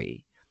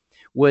country,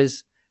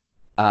 was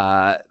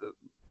part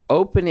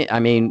of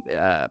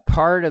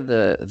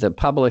the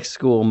public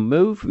school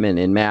movement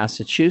in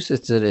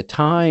Massachusetts at a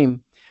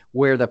time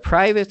where the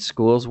private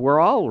schools were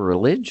all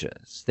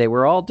religious. They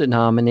were all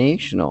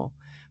denominational.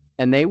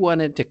 And they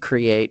wanted to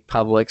create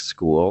public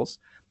schools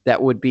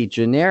that would be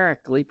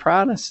generically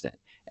Protestant.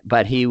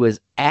 But he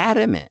was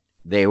adamant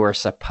they were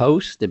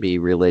supposed to be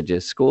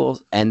religious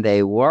schools, and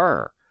they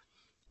were.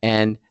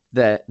 And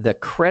the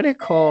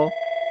critical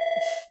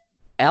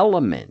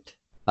element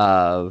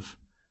of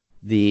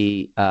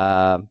the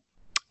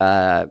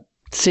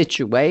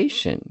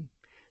situation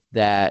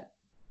that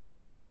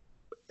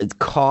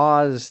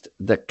caused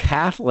the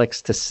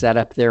Catholics to set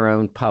up their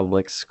own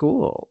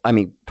parochial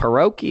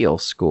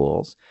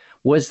schools,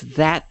 was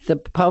that the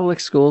public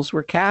schools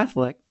were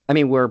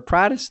were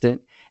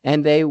Protestant,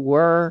 and they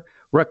were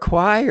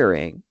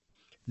requiring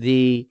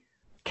the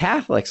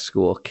Catholic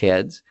school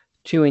kids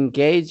to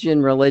engage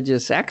in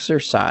religious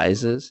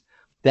exercises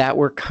that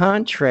were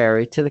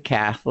contrary to the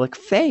Catholic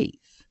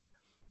faith.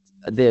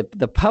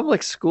 The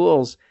public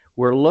schools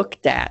were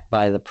looked at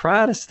by the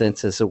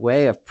Protestants as a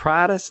way of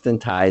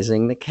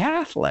Protestantizing the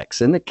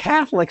Catholics, and the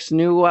Catholics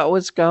knew what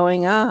was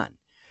going on.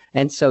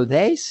 And so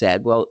they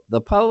said, well,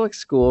 the public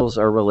schools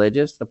are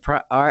religious,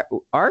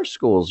 our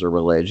schools are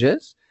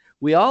religious.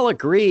 We all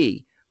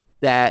agree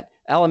that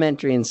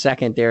elementary and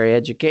secondary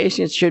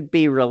education should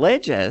be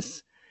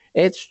religious.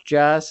 It's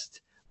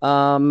just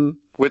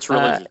which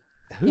religion?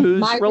 Whose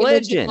my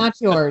religion? Not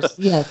yours.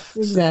 Yes,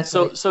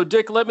 exactly. So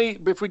Dick,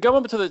 if we go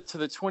into the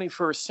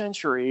 21st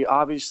century,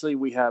 obviously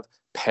we have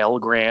Pell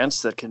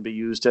Grants that can be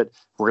used at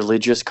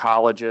religious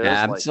colleges,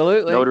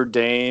 absolutely, like Notre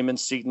Dame and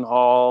Seton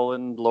Hall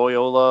and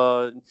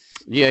Loyola,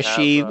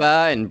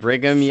 Yeshiva and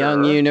Brigham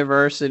Young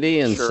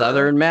University and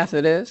Southern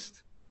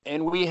Methodist,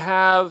 and we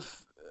have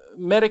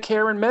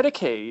Medicare and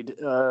Medicaid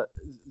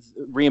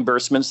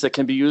reimbursements that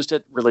can be used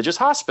at religious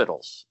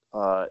hospitals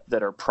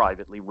that are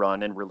privately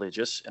run and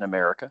religious in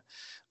America.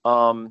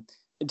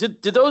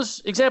 Did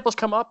those examples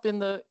come up in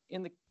the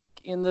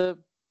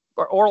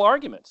oral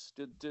arguments?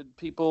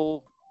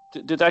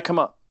 Did that come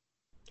up?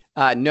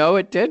 No,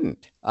 it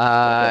didn't.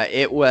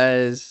 It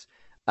was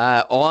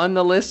on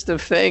the list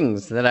of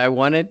things that I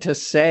wanted to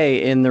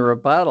say in the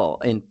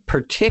rebuttal, in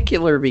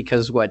particular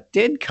because what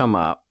did come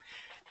up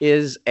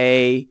is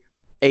a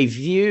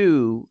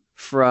view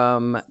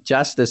from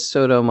Justice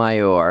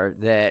Sotomayor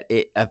that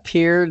it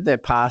appeared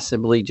that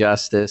possibly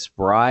Justice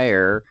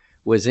Breyer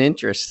was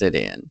interested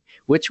in,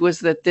 which was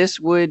that this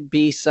would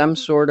be some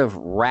sort of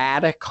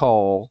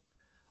radical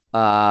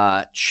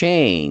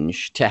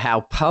change to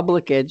how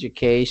public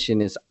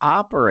education is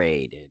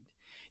operated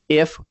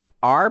if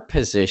our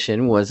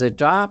position was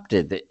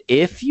adopted, that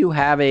if you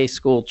have a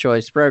school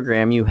choice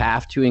program, you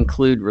have to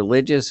include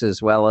religious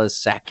as well as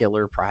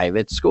secular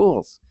private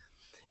schools.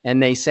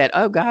 And they said,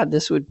 oh, God,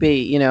 this would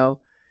be,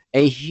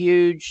 a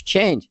huge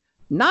change.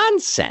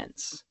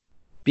 Nonsense.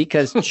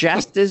 Because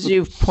just as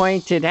you've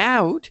pointed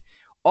out,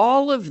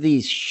 all of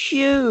these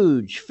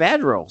huge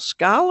federal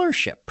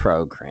scholarship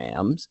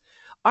programs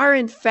are,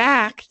 in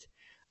fact,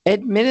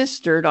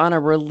 administered on a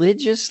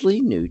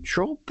religiously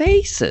neutral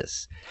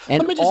basis.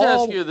 And let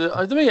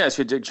me ask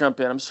you, Dick, jump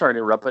in. I'm sorry to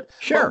interrupt, but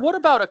sure. What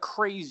about a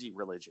crazy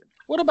religion?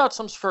 What about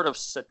some sort of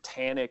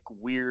satanic,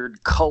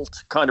 weird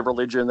cult kind of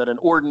religion that an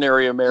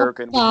ordinary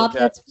American would look at?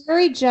 That's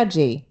very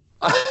judgy.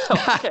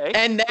 Okay.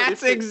 And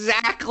that's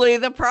exactly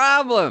the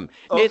problem.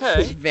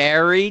 Okay. It's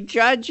very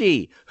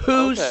judgy.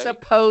 Who's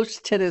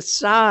supposed to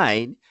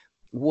decide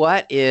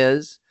what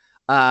is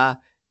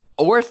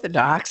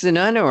orthodox and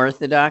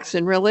unorthodox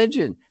in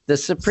religion? The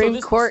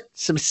Supreme Court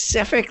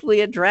specifically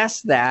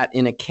addressed that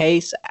in a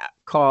case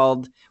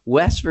called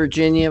West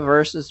Virginia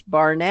versus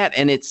Barnett,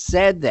 and it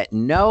said that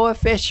no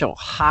official,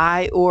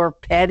 high or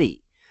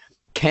petty,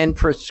 can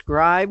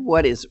prescribe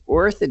what is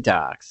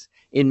orthodox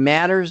in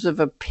matters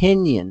of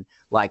opinion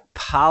like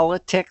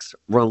politics,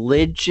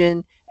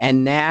 religion,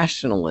 and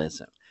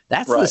nationalism.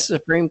 That's the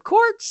Supreme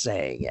Court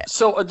saying it.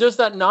 So does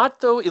that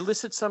not, though,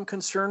 elicit some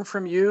concern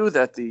from you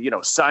that the,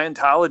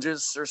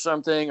 Scientologists or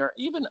something, or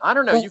even, I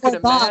don't know, you can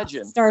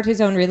imagine. Start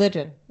his own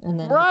religion. And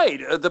then...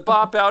 Right. The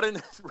Bob out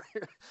in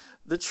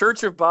the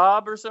Church of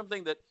Bob or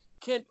something that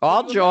can't.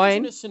 I'll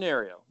join. A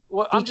scenario.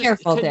 Well, Be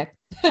careful, Dick.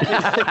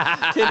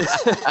 Can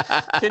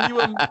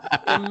you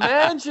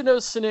imagine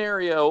a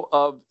scenario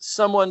of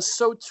someone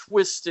so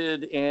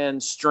twisted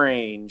and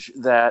strange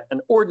that an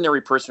ordinary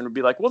person would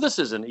be like, well, this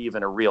isn't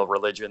even a real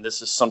religion.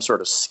 This is some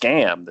sort of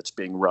scam that's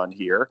being run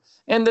here.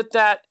 And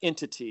that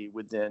entity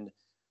would then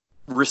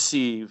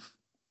receive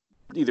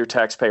either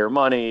taxpayer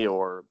money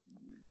or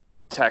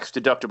tax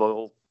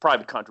deductible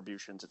private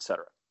contributions, et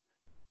cetera.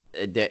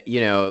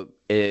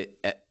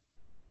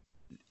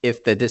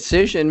 If the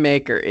decision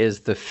maker is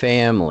the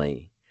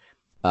family,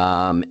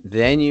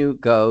 then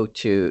you've got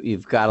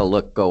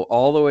to go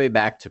all the way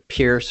back to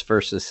Pierce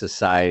versus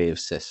Society of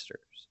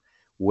Sisters,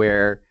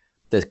 where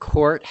the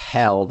court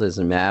held as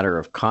a matter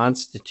of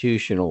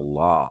constitutional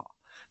law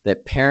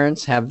that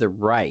parents have the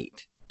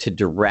right to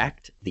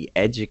direct the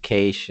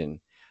education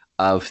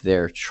of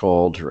their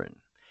children.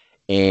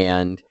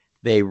 And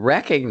they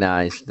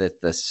recognized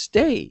that the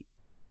state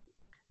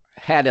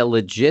had a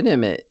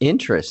legitimate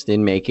interest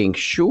in making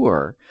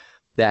sure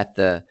that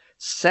the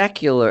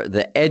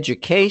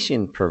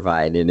education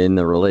provided in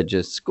the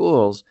religious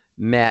schools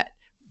met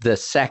the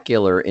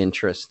secular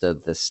interest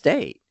of the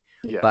state.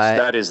 Yes,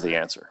 that is the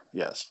answer.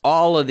 Yes.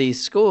 All of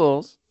these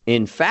schools,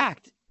 in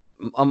fact,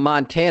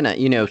 Montana,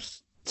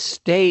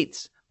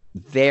 states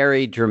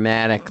vary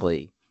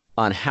dramatically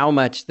on how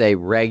much they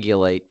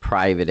regulate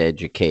private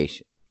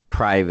education,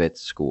 private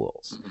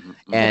schools.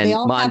 Mm-hmm. And they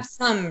all have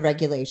some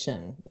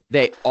regulation.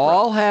 They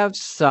all have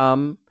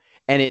some,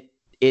 and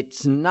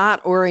it's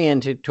not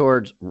oriented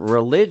towards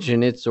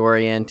religion. It's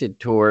oriented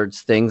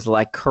towards things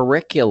like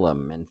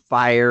curriculum and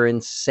fire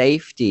and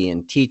safety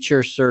and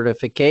teacher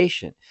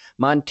certification.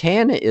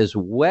 Montana is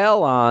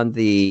well on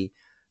the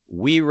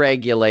we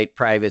regulate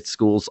private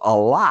schools a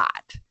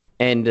lot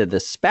end of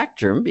the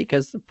spectrum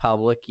because the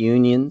public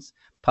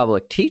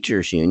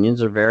teachers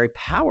unions are very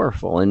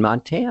powerful in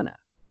Montana.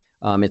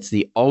 It's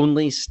the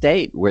only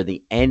state where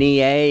the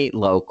NEA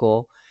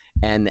local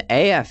and the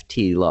AFT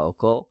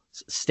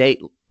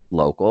state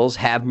locals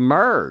have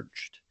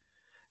merged.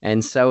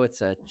 And so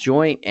it's a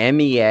joint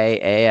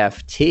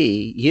MEA-AFT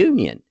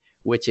union,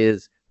 which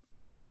is,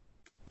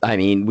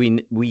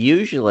 we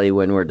usually,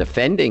 when we're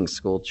defending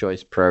school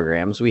choice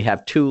programs, we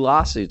have two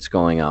lawsuits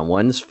going on.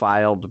 One's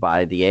filed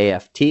by the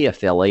AFT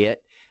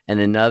affiliate and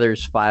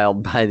another's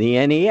filed by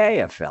the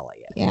NEA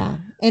affiliate. Yeah.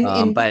 And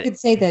you could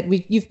say that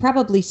you've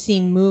probably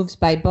seen moves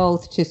by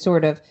both to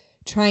sort of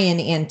try and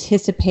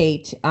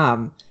anticipate,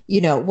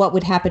 what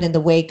would happen in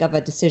the wake of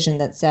a decision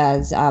that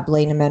says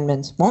Blaine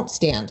amendments won't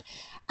stand.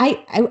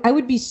 I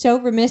would be so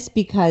remiss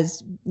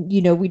because,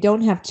 we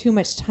don't have too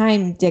much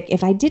time, Dick,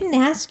 if I didn't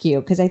ask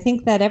you, because I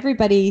think that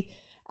everybody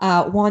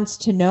wants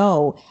to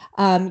know.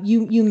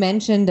 You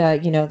mentioned,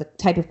 the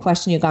type of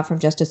question you got from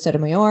Justice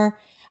Sotomayor.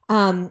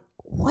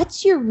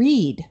 What's your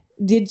read?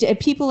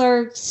 People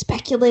are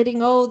speculating,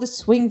 the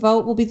swing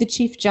vote will be the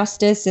Chief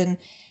Justice. And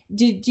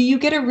do you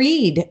get a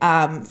read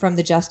from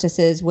the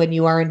justices when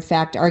you are in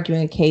fact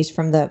arguing a case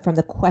from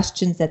the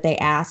questions that they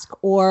ask,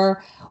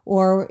 or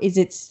is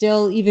it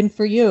still even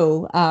for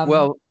you?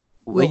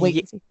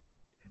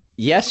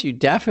 Yes, you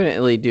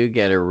definitely do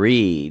get a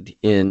read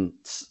in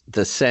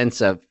the sense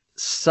of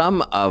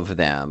some of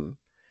them.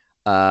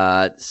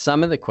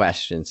 Some of the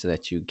questions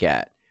that you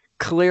get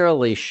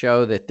clearly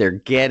show that they're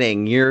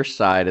getting your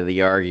side of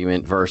the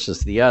argument versus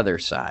the other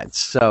side.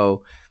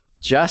 So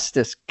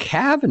Justice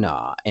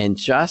Kavanaugh and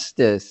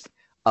Justice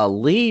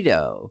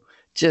Alito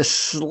just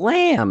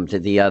slammed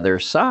the other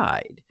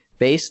side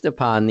based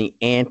upon the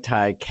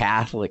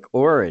anti-Catholic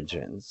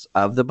origins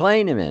of the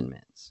Blaine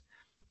amendments.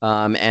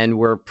 And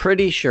we're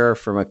pretty sure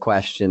from a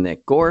question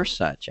that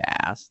Gorsuch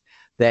asked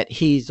that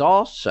he's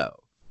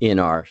also in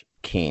our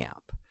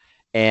camp.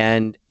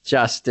 And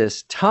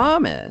Justice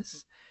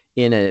Thomas,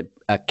 in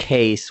a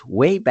case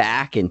way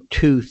back in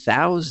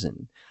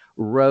 2000,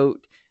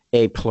 wrote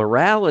a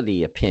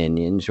plurality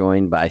opinion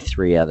joined by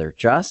three other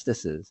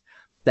justices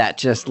that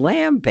just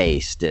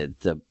lambasted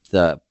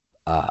the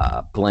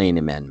Blaine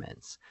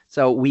amendments.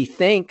 So we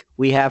think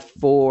we have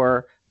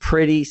 4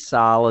 pretty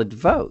solid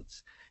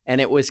votes. And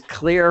it was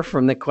clear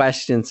from the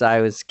questions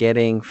I was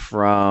getting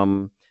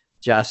from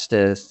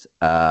Justice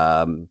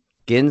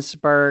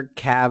Ginsburg,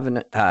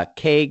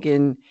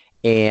 Kagan,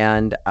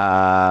 and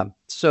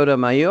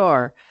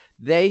Sotomayor.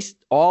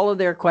 All of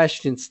their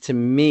questions to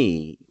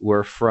me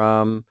were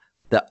from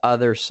the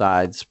other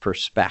side's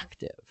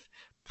perspective.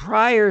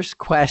 Pryor's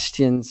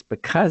questions,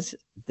 because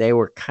they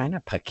were kind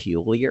of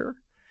peculiar,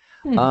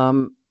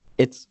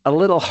 it's a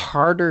little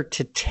harder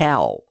to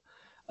tell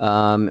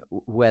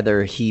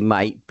whether he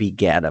might be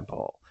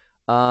gettable.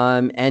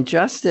 And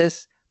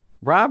Justice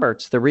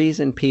Roberts, the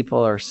reason people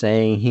are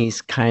saying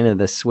he's kind of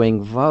the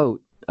swing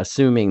vote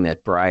assuming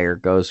that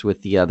Breyer goes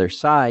with the other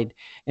side.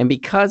 And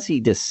because he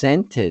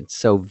dissented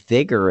so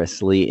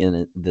vigorously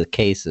in the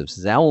case of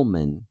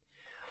Zellman,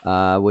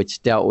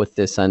 which dealt with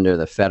this under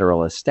the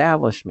Federal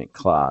Establishment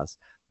Clause,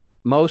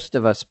 most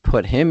of us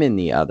put him in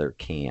the other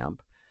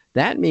camp.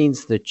 That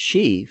means the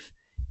chief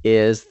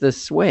is the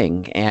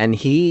swing, and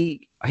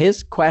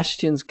his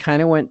questions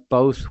kind of went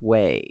both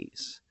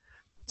ways.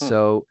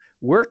 So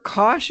we're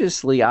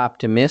cautiously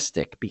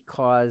optimistic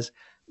because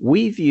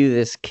we view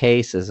this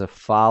case as a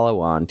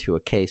follow-on to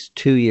a case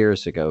 2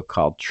 years ago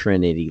called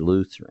Trinity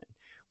Lutheran,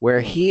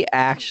 where he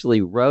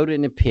actually wrote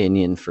an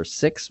opinion for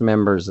 6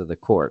 members of the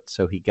court,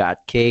 so he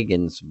got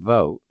Kagan's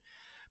vote,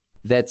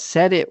 that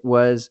said it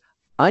was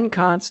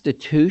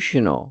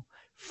unconstitutional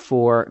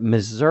for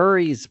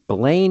Missouri's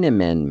Blaine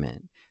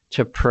Amendment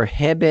to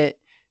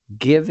prohibit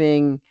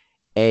giving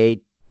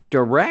a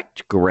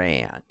direct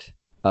grant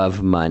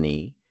of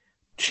money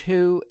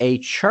to a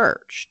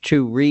church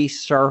to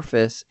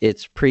resurface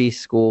its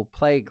preschool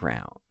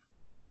playground.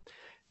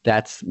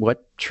 That's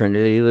what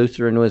Trinity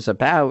Lutheran was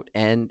about.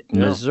 And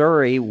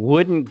Missouri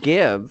wouldn't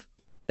give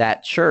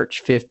that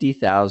church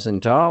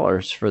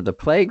 $50,000 for the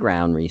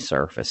playground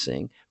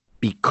resurfacing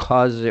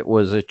because it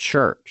was a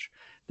church.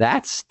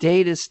 That's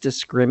status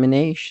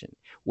discrimination.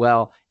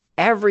 Well,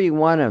 every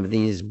one of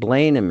these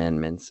Blaine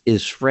amendments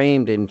is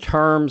framed in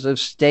terms of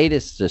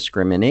status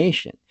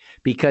discrimination,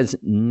 because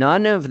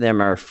none of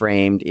them are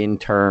framed in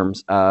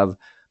terms of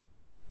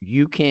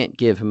you can't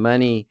give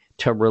money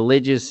to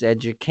religious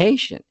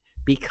education,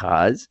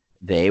 because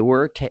they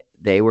were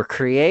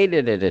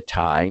created at a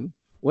time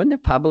when the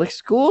public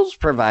schools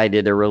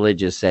provided a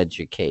religious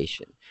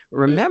education.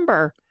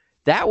 Remember,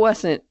 that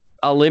wasn't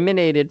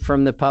eliminated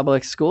from the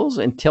public schools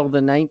until the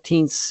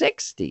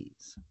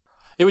 1960s.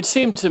 It would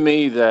seem to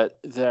me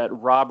that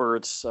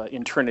Roberts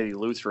in Trinity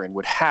Lutheran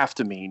would have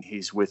to mean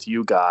he's with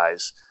you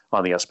guys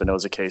on the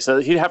Espinoza case.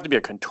 He'd have to be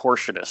a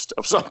contortionist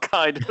of some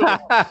kind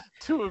to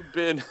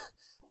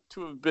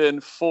have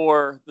been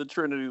for the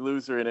Trinity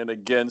Lutheran and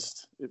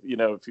against, if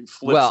he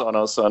flips on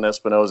us on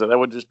Espinoza. That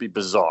would just be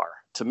bizarre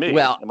to me.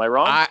 Well, am I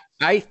wrong?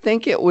 I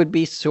think it would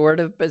be sort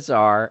of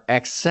bizarre,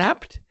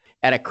 except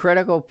at a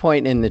critical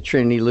point in the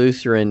Trinity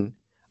Lutheran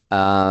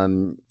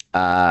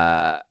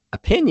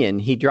opinion,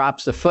 he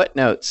drops a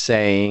footnote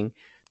saying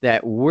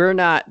that we're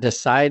not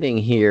deciding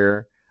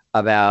here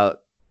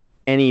about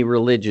any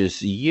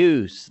religious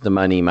use the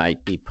money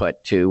might be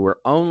put to. We're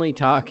only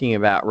talking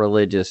about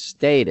religious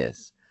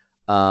status.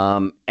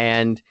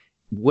 And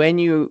when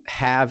you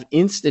have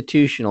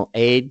institutional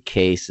aid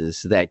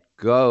cases that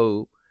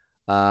go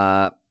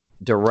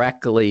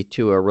directly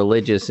to a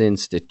religious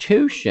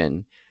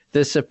institution,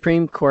 the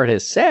Supreme Court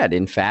has said,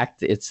 in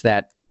fact, it's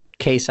that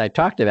case I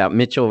talked about,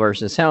 Mitchell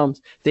versus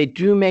Helms, they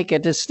do make a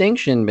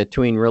distinction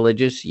between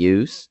religious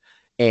use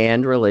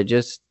and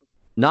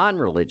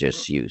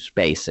non-religious use,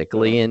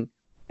 basically.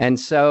 And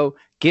so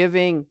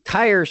giving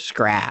tire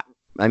scrap,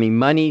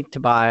 money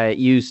to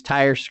use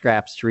tire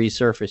scraps to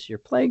resurface your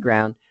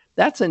playground,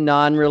 that's a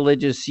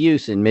non-religious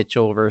use in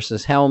Mitchell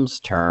versus Helms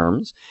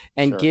terms.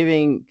 And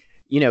giving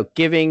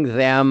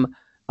them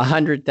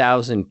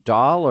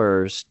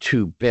 $100,000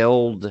 to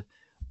build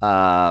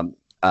a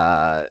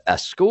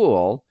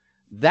school,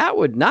 that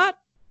would not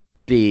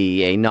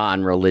be a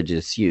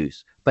non-religious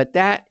use. But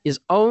that is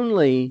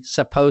only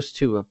supposed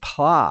to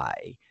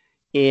apply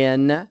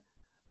in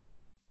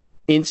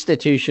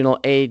institutional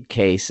aid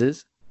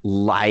cases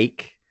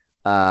like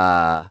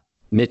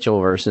Mitchell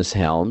versus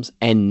Helms,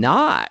 and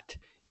not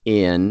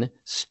in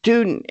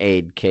student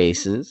aid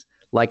cases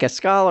like a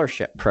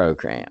scholarship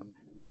program,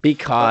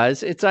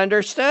 because it's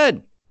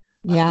understood.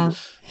 Yeah.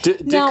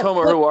 Dick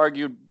Komer, who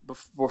argued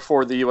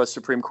before the U.S.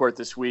 Supreme Court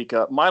this week,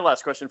 my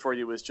last question for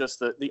you is just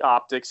the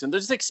optics and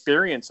the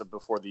experience of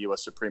before the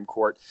U.S. Supreme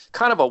Court,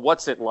 kind of a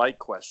what's it like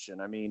question.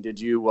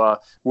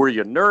 Were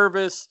you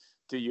nervous?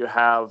 Do you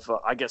have, a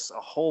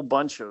whole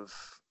bunch of,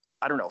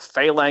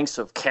 phalanx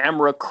of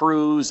camera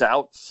crews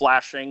out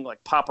flashing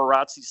like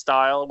paparazzi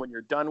style when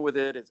you're done with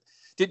it?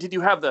 Did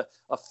you have a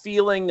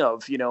feeling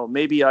of,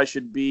 maybe I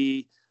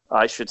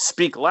should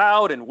speak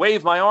loud and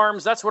wave my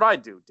arms? That's what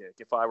I'd do, Dick,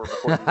 if I were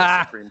before the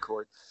US Supreme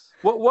Court.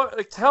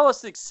 Tell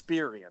us the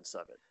experience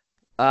of it.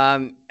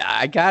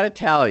 I got to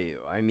tell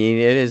you, it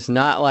is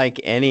not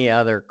like any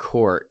other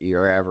court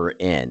you're ever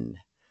in.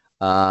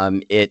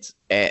 It's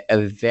a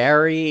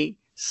very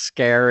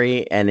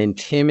scary and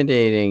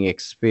intimidating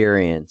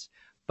experience,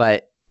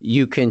 but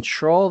you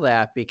control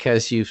that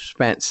because you've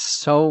spent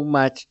so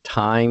much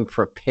time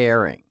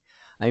preparing.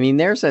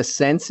 There's a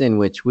sense in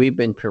which we've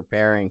been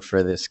preparing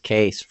for this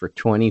case for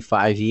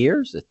 25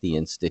 years at the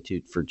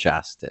Institute for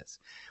Justice.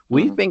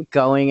 We've been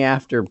going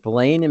after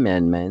Blaine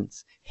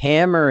amendments,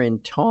 hammer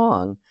and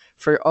tong,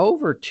 for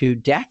over 2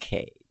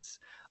 decades.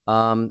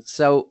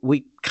 So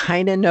we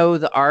kind of know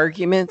the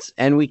arguments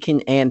and we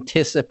can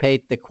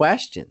anticipate the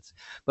questions.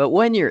 But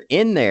when you're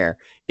in there,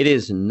 It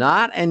is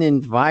not an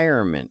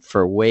environment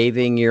for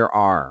waving your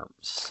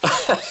arms.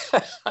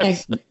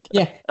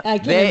 Yeah, I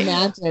can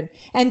imagine.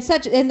 And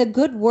the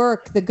good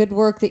work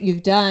that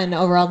you've done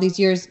over all these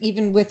years,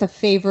 even with a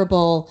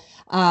favorable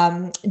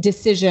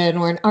decision,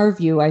 or in our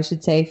view, I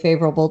should say,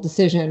 favorable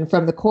decision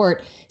from the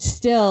court,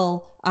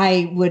 still,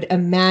 I would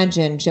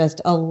imagine just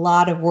a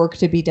lot of work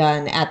to be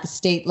done at the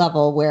state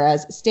level,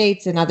 whereas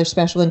states and other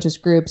special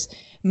interest groups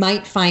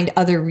might find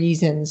other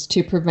reasons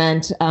to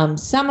prevent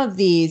some of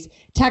these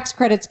tax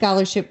credit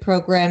scholarship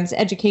programs,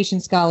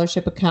 education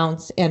scholarship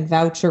accounts, and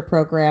voucher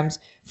programs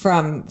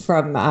from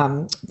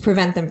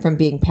prevent them from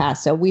being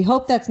passed. So we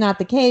hope that's not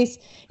the case,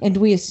 and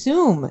we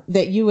assume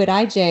that you at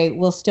IJ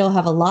will still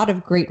have a lot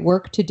of great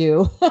work to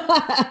do.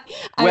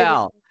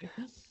 Well,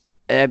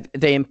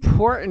 the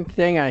important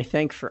thing I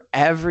think for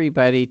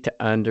everybody to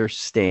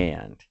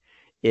understand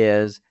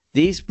is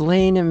these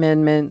Blaine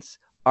amendments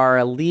are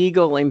a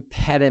legal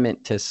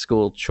impediment to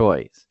school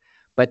choice,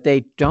 but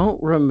they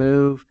don't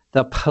remove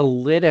the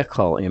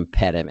political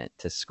impediment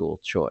to school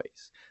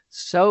choice.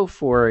 So,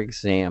 for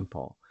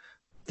example,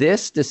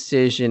 this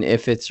decision,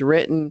 if it's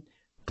written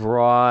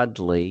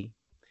broadly,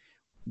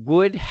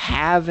 would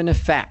have an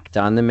effect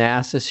on the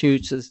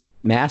Massachusetts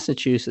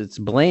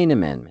Blaine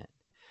Amendment.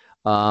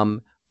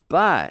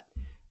 But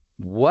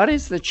what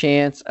is the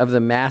chance of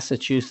the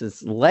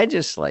Massachusetts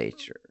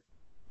legislature,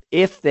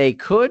 if they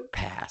could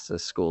pass a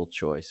school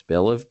choice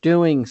bill, of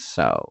doing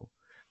so?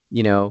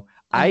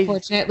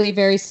 Unfortunately,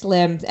 very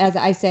slim, as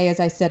I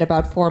said,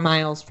 about 4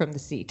 miles from the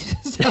seat.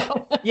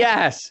 So.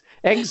 Yes,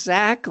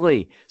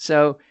 exactly.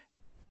 So,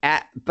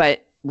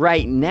 but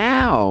right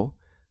now,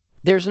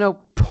 there's no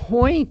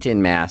point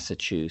in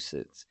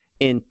Massachusetts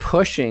in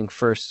pushing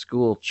for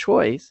school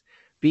choice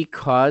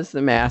because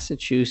the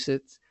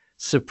Massachusetts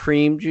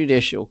Supreme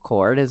Judicial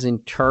Court has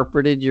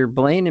interpreted your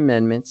Blaine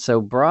Amendment so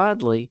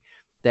broadly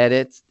that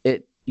it's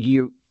a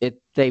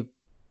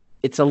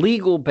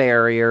legal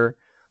barrier,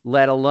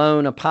 let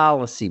alone a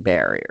policy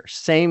barrier.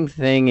 Same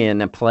thing in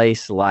a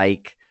place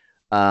like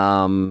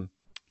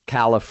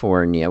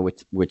California,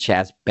 which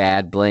has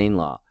bad Blaine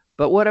law.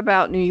 But what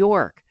about New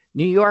York?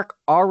 New York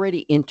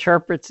already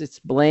interprets its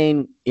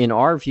Blaine, in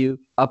our view,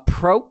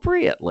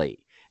 appropriately,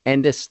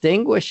 and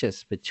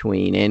distinguishes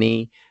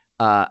between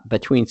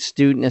between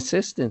student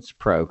assistance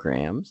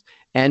programs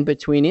and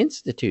between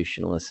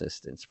institutional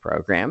assistance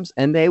programs,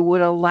 and they would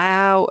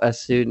allow a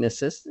student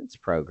assistance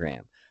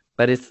program.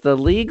 But it's the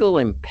legal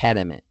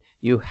impediment.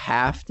 You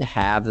have to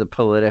have the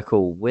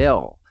political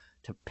will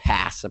to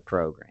pass a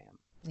program.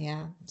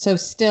 Yeah. So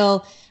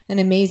still an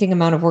amazing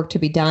amount of work to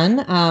be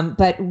done.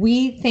 But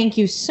we thank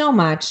you so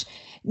much,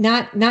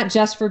 not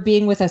just for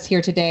being with us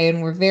here today,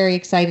 and we're very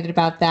excited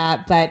about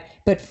that,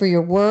 but for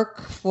your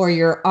work, for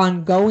your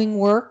ongoing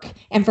work,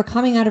 and for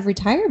coming out of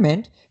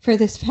retirement for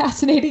this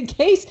fascinating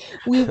case.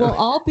 We will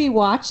all be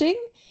watching.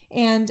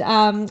 And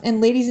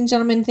ladies and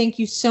gentlemen, thank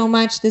you so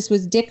much. This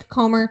was Dick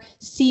Komer,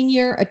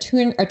 senior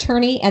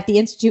attorney at the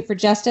Institute for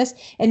Justice.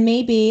 And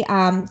maybe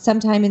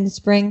sometime in the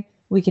spring,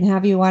 we can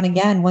have you on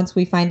again once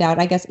we find out,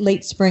 I guess,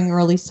 late spring,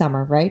 early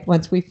summer, right?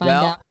 Once we find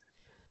out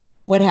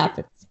what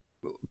happens.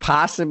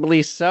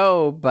 Possibly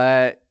so,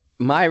 but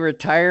my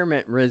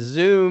retirement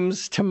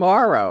resumes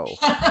tomorrow.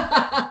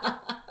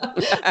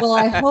 Well,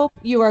 I hope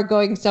you are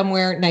going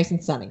somewhere nice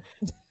and sunny.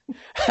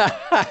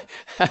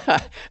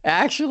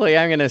 Actually,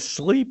 I'm going to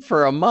sleep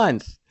for a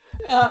month.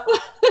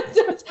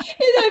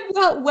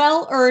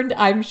 Well earned,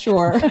 I'm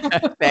sure.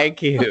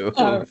 Thank you.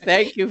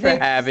 Thank you for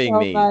having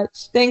me.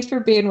 Much. Thanks for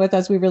being with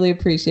us. We really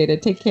appreciate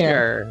it. Take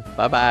care. Sure.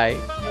 Bye-bye.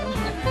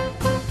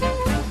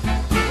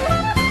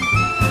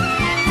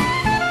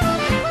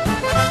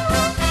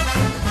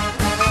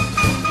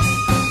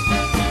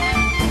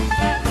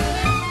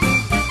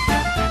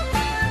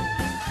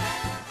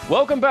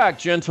 Welcome back,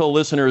 gentle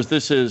listeners.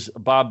 This is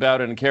Bob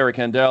Bowden and Kara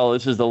Kendall.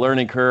 This is The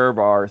Learning Curve.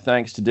 Our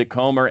thanks to Dick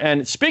Komer.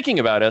 And speaking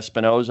about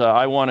Espinoza,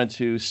 I wanted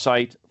to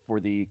cite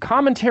for the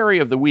commentary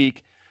of the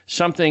week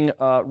something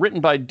written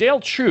by Dale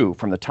Chu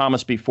from the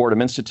Thomas B. Fordham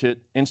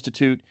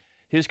Institute.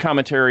 His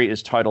commentary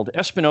is titled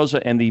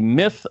Espinoza and the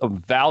Myth of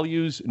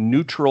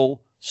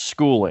Values-Neutral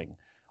Schooling.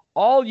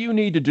 All you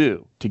need to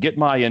do to get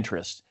my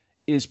interest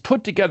is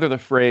put together the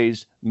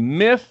phrase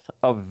myth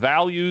of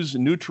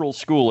values-neutral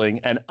schooling,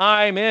 and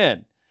I'm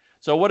in.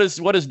 So what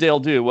does Dale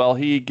do? Well,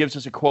 he gives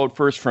us a quote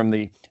first from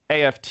the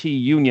AFT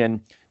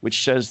Union,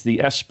 which says the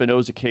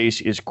Espinoza case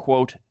is,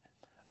 quote,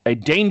 a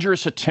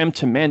dangerous attempt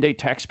to mandate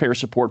taxpayer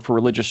support for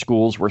religious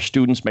schools where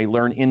students may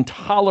learn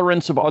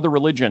intolerance of other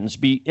religions,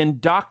 be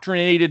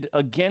indoctrinated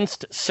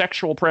against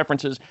sexual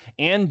preferences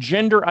and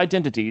gender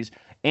identities,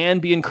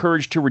 and be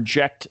encouraged to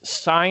reject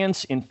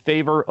science in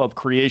favor of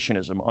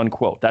creationism,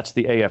 unquote. That's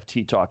the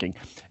AFT talking.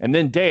 And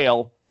then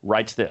Dale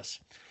writes this.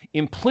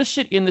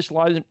 Implicit in this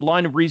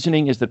line of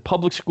reasoning is that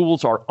public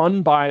schools are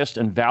unbiased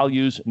and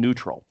values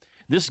neutral.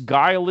 This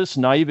guileless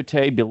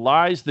naivete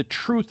belies the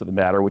truth of the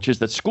matter, which is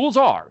that schools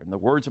are, in the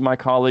words of my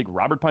colleague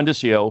Robert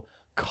Pondicio,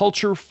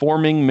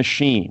 culture-forming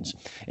machines,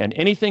 and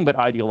anything but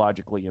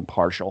ideologically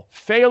impartial.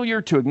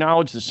 Failure to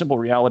acknowledge the simple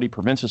reality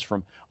prevents us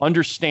from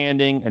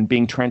understanding and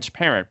being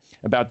transparent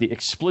about the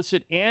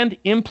explicit and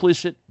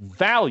implicit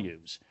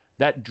values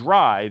that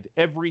drive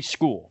every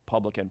school,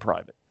 public and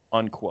private,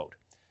 unquote.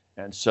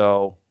 And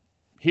so,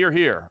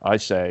 here, I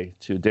say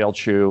to Dale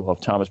Chu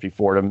of Thomas B.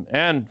 Fordham,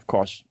 and of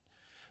course,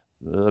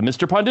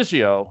 Mr.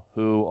 Pondicio,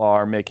 who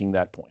are making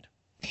that point.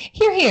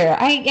 Here.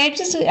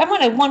 I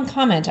want one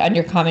comment on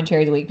your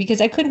commentary of the week,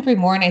 because I couldn't agree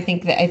more, and I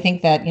think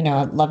that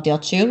I love Dale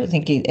Chu. I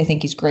think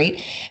he's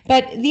great.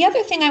 But the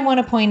other thing I want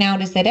to point out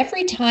is that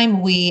every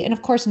time and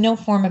of course, no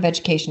form of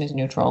education is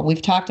neutral.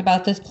 We've talked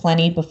about this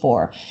plenty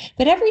before.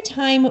 But every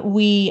time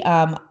we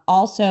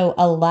also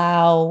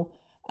allow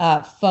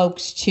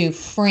folks to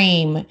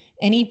frame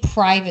any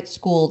private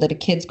school that a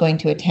kid's going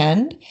to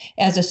attend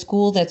as a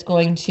school that's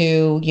going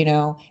to,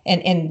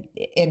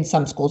 and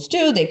some schools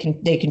do, they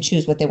can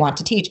choose what they want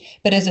to teach,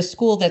 but as a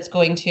school that's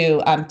going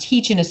to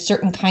teach in a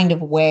certain kind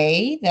of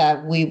way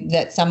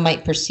that some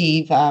might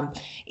perceive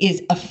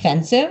is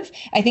offensive,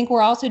 I think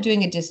we're also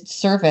doing a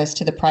disservice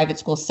to the private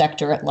school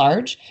sector at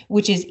large,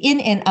 which is in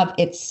and of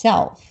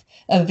itself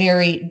a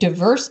very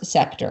diverse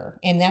sector.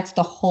 And that's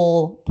the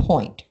whole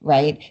point,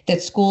 right?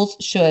 That schools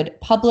should,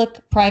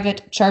 public,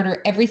 private,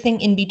 charter, everything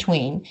in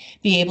between,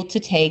 be able to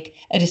take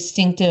a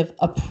distinctive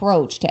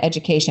approach to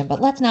education.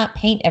 But let's not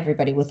paint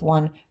everybody with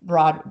one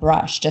broad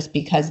brush just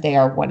because they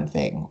are one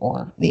thing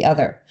or the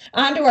other.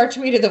 On to our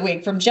tweet of the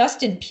week from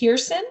Justin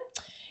Pearson.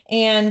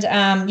 And,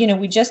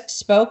 we just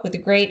spoke with the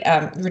great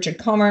Richard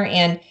Komer.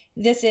 And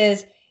this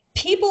is: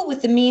 people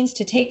with the means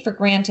to take for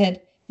granted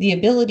the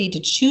ability to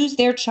choose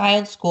their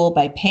child's school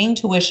by paying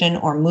tuition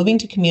or moving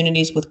to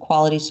communities with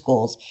quality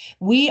schools.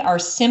 We are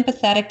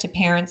sympathetic to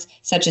parents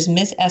such as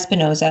Miss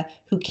Espinoza,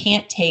 who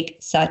can't take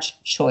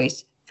such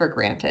choice for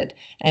granted.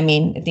 I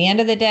mean, at the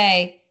end of the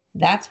day,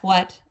 that's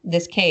what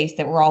this case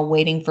that we're all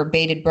waiting for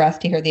bated breath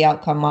to hear the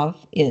outcome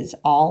of is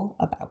all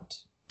about.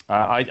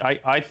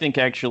 I think,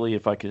 actually,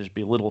 if I could just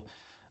be a little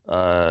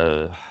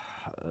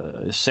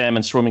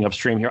salmon swimming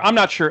upstream here, I'm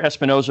not sure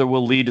Espinoza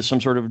will lead to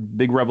some sort of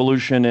big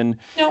revolution in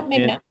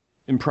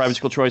private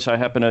school choice. I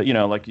happen to,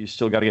 you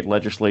still got to get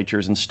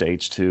legislatures and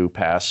states to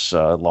pass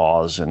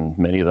laws, and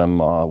many of them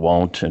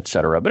won't, et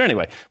cetera. But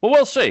anyway, well,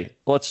 we'll see.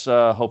 Let's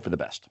hope for the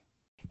best.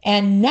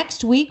 And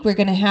next week, we're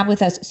going to have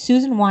with us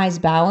Susan Wise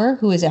Bauer,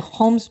 who is a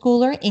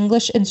homeschooler,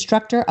 English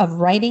instructor of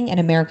writing and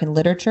American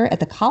literature at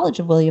the College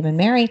of William and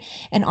Mary,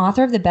 and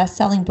author of the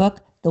best-selling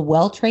book, The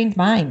Well-Trained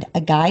Mind, A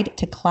Guide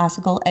to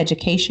Classical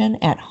Education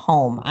at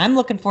Home. I'm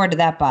looking forward to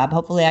that, Bob.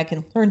 Hopefully I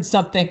can learn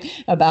something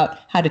about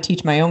how to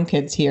teach my own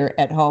kids here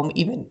at home,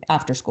 even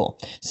after school.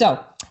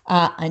 So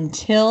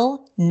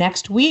until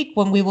next week,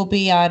 when we will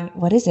be on,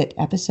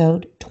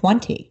 episode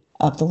 20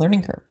 of The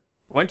Learning Curve.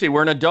 20,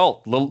 we're an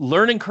adult.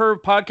 Learning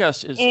Curve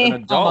podcast is an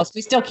adult. Almost.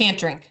 We still can't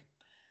drink.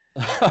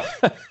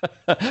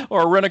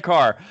 Or rent a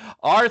car.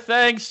 Our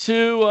thanks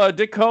to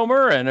Dick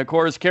Komer and, of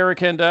course, Kara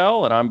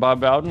Kendall. And I'm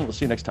Bob Bowden. We'll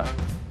see you next time.